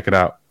that, check it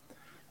out.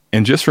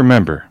 And just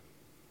remember,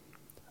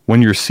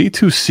 when your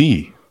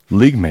C2C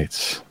league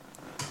mates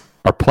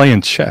are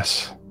playing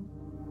chess,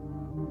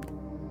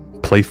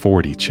 play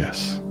 4D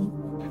chess.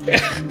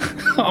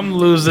 I'm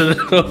losing it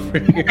over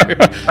here.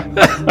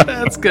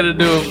 That's going to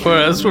do it for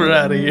us. We're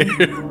out of here.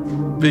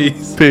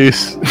 Peace.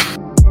 Peace.